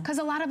done. Because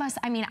a lot of us,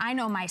 I mean, I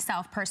know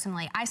myself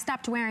personally, I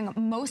stopped wearing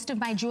most of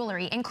my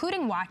jewelry,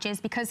 including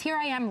watches, because here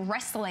I am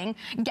wrestling,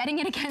 getting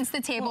it against the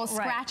table,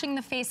 scratching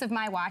the face of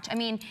my watch. I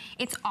mean,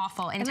 it's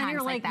awful in times like that. And then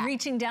you're like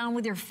reaching down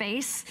with your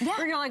face,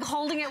 or you're like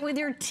holding it with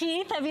your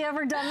teeth. Have you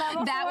ever done that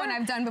before? That one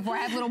I've done before. I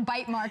have little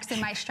bite marks in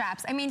my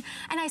straps. I mean,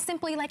 and I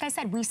simply, like I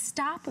said, we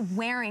stop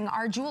wearing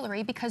our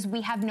jewelry because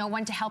we have no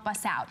one to help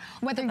us out.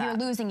 Whether you're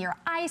losing your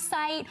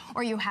eyesight,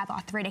 or you have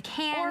arthritic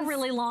hands. Or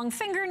really long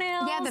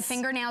fingernails. Yeah, the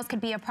fingernails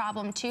could be a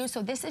problem too.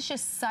 So this is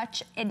just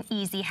such an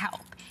easy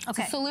help.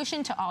 Okay. It's a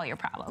solution to all your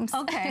problems.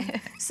 Okay.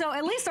 So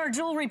at least our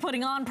jewelry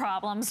putting on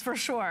problems for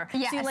sure.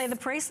 Yes. So you lay the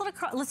bracelet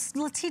across,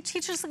 let's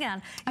teach us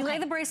again. You lay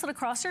the bracelet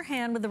across your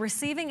hand with the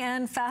receiving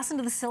end fastened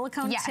to the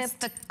silicone tip. Yes,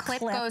 the clip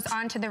goes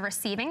onto the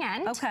receiving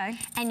end. Okay.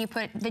 And you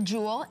put the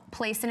jewel,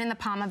 place it in the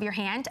palm of your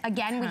hand.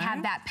 Again, we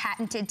have that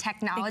patented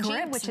technology,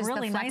 which is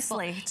really the flexible.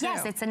 Nicely too.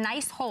 Yes, it's a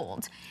nice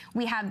hold.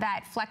 We have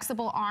that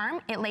flexible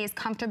arm. It lays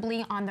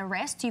comfortably on the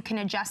wrist. You can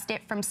adjust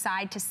it from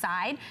side to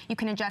side. You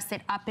can adjust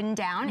it up and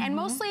down. And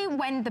mostly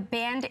when the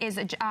band is,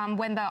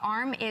 when the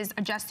arm is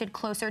adjusted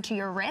closer to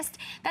your wrist,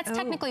 that's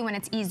technically when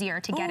it's easier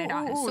to get it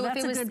on. So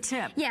that's a good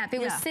tip. Yeah, if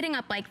it was sitting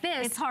up like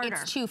this, it's harder.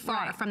 It's too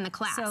far from the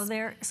clasp.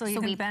 So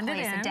you can bend it in.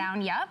 We place it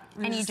down,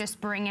 and you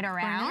just bring it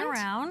around. Bring it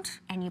around.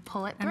 And you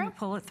pull it through. And you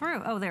pull it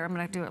through. Oh, there, I'm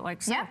gonna do it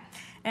like so. Yep.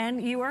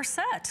 And you are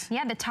set.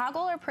 Yeah, the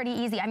toggle are pretty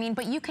easy. I mean,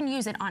 but you can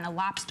use it on a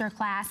lobster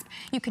clasp.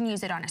 You can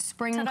use it on a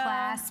spring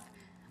clasp,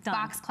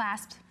 box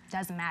clasp.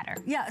 Doesn't matter.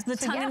 Yeah, the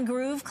tongue and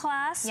groove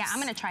clasp. Yeah, I'm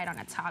gonna try it on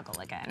a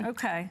toggle again.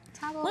 Okay.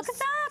 Toggles. Look at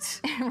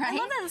that. Right? I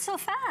love that it's so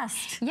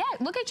fast. Yeah,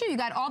 look at you. You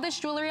got all this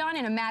jewelry on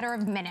in a matter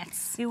of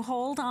minutes. You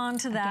hold on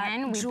to that.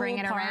 Again, we bring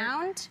it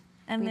around.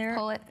 And we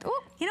pull it. Ooh.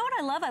 You know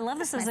what I love? I love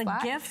this as a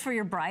gift for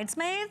your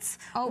bridesmaids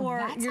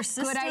or your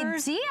sisters, good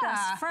idea.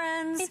 Best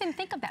friends. I didn't even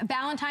think of that.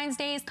 Valentine's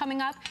Day is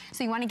coming up,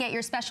 so you want to get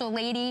your special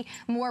lady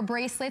more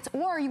bracelets,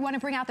 or you want to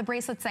bring out the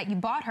bracelets that you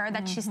bought her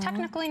that she's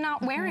technically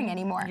not wearing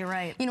anymore. You're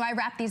right. You know, I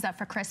wrapped these up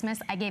for Christmas.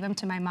 I gave them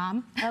to my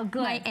mom. Oh,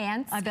 good. My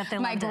aunts. I bet they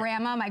loved it.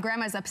 My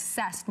grandma's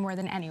obsessed more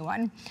than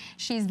anyone.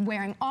 She's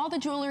wearing all the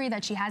jewelry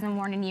that she hasn't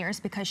worn in years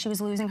because she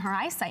was losing her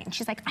eyesight, and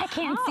she's like, I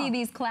can't see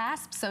these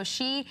clasps. So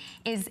she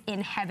is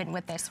in heaven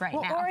with this right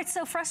now. Or it's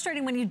so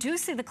frustrating when you do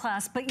see the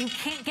clasp, but you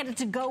can't get it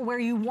to go where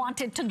you want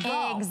it to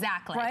go.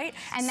 Exactly. Right?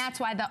 And that's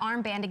why the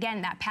armband,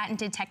 again, that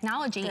patented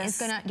technology is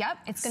gonna,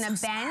 it's gonna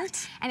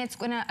bend and it's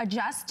gonna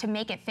adjust to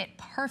make it fit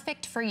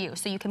perfect for you.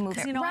 So you can move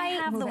it you know, right,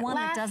 I have the one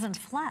left. that doesn't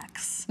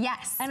flex.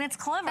 Yes. And it's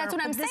clever. That's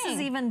what I'm saying. saying.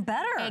 This is even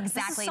better.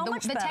 Exactly. This is so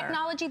much the better.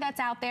 technology that's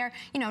out there,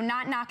 you know,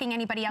 not knocking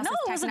anybody else's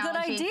technology. No, it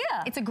was a good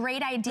idea. It's a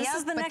great idea. This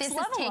is the next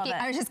level of it.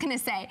 I was just gonna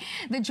say,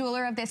 the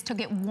jeweler of this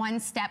took it one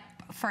step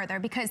further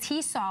because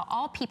he saw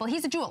all people,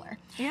 he's a jeweler,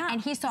 and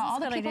he saw all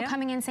the people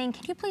coming in saying,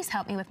 can you please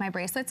help me with my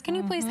bracelets? Can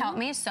you please help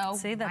me? So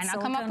why not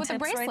come up with a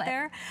bracelet? Right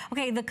there.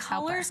 Okay, the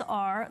colors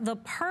are the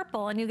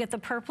purple, and you get the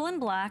purple and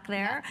black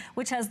there,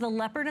 which has the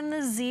leopard and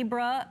the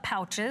zebra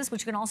pouches,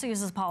 which you can also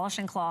use as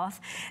polishing cloth.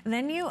 And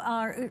then you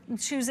are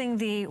choosing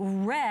the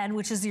red,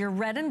 which is your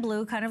red and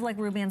blue, kind of like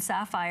ruby and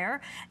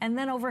sapphire. And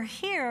then over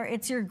here,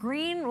 it's your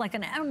green, like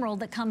an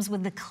emerald that comes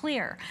with the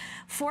clear.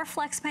 4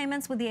 flex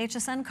payments with the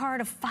HSN card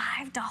of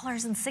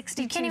 $5.62.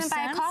 You can't even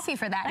buy a coffee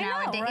for that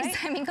nowadays.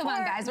 Right? I mean, come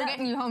on, guys, we're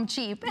getting you home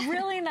cheap.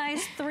 Really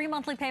nice 3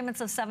 monthly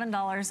payments of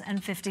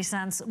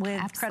 $7.50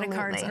 with credit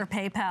cards or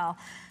PayPal.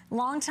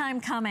 Long time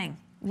coming.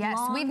 Yes,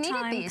 we've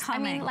needed these. I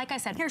mean, like I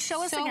said, here,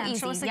 show us again. Easy.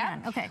 Show us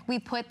again. Okay. We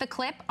put the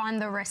clip on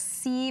the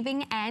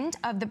receiving end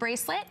of the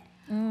bracelet.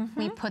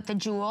 We put the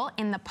jewel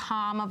in the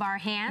palm of our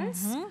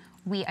hands.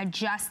 We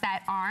adjust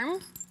that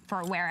arm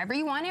for wherever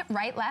you want it,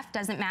 right, left,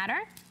 doesn't matter.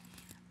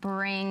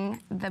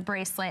 Bring the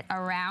bracelet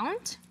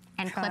around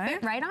and clip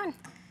it right on.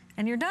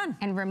 And you're done.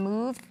 And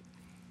remove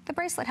the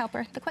bracelet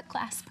helper, the quick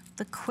clasp.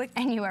 The quick.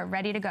 And you are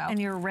ready to go. And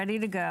you're ready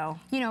to go.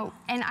 You know,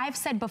 and I've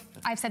said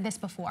this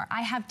before,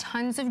 I have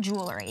tons of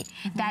jewelry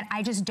that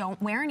I just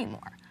don't wear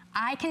anymore.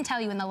 I can tell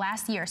you in the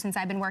last year since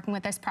I've been working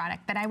with this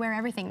product that I wear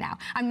everything now.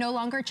 I'm no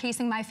longer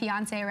chasing my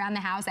fiance around the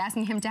house,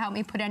 asking him to help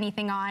me put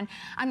anything on.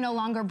 I'm no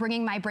longer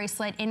bringing my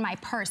bracelet in my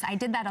purse. I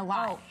did that a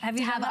lot. Oh, have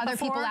you to done have that other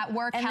before? people at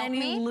work and help then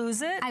me. You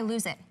lose it? I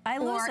lose it.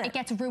 Or it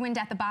gets ruined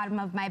at the bottom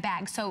of my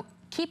bag. So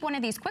keep one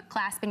of these quick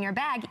clasp in your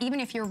bag, even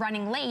if you're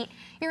running late.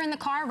 You're in the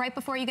car right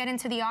before you get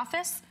into the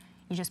office.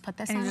 You just put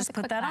this on. And you just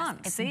put that on.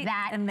 It's See?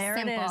 that and there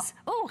simple. It is.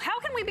 Oh, how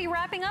can we be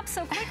wrapping up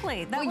so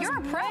quickly? That well, was you're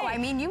a pro. great. I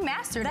mean, you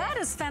mastered that. it.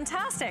 That is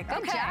fantastic.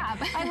 Good job.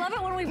 I love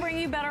it when we bring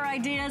you better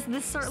ideas.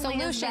 This certainly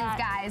solutions, is that.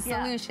 guys.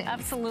 Yeah, solutions.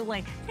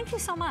 Absolutely. Thank you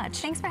so much.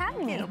 Thanks for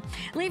having me.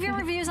 Leave your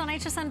reviews on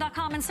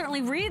hsn.com and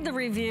certainly read the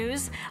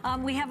reviews.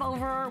 We have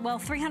over, well,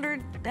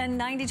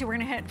 392. We're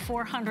going to hit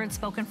 400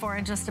 spoken for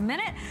in just a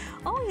minute.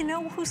 Oh, you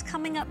know who's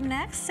coming up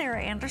next?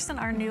 Sarah Anderson,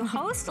 our new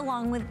host,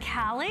 along with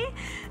Callie.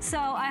 So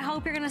I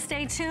hope you're going to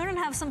stay tuned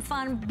and have some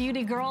fun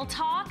beauty girl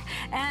talk.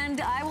 And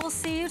I will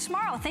see you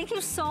tomorrow. Thank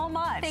you so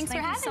much. Thank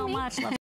you so much.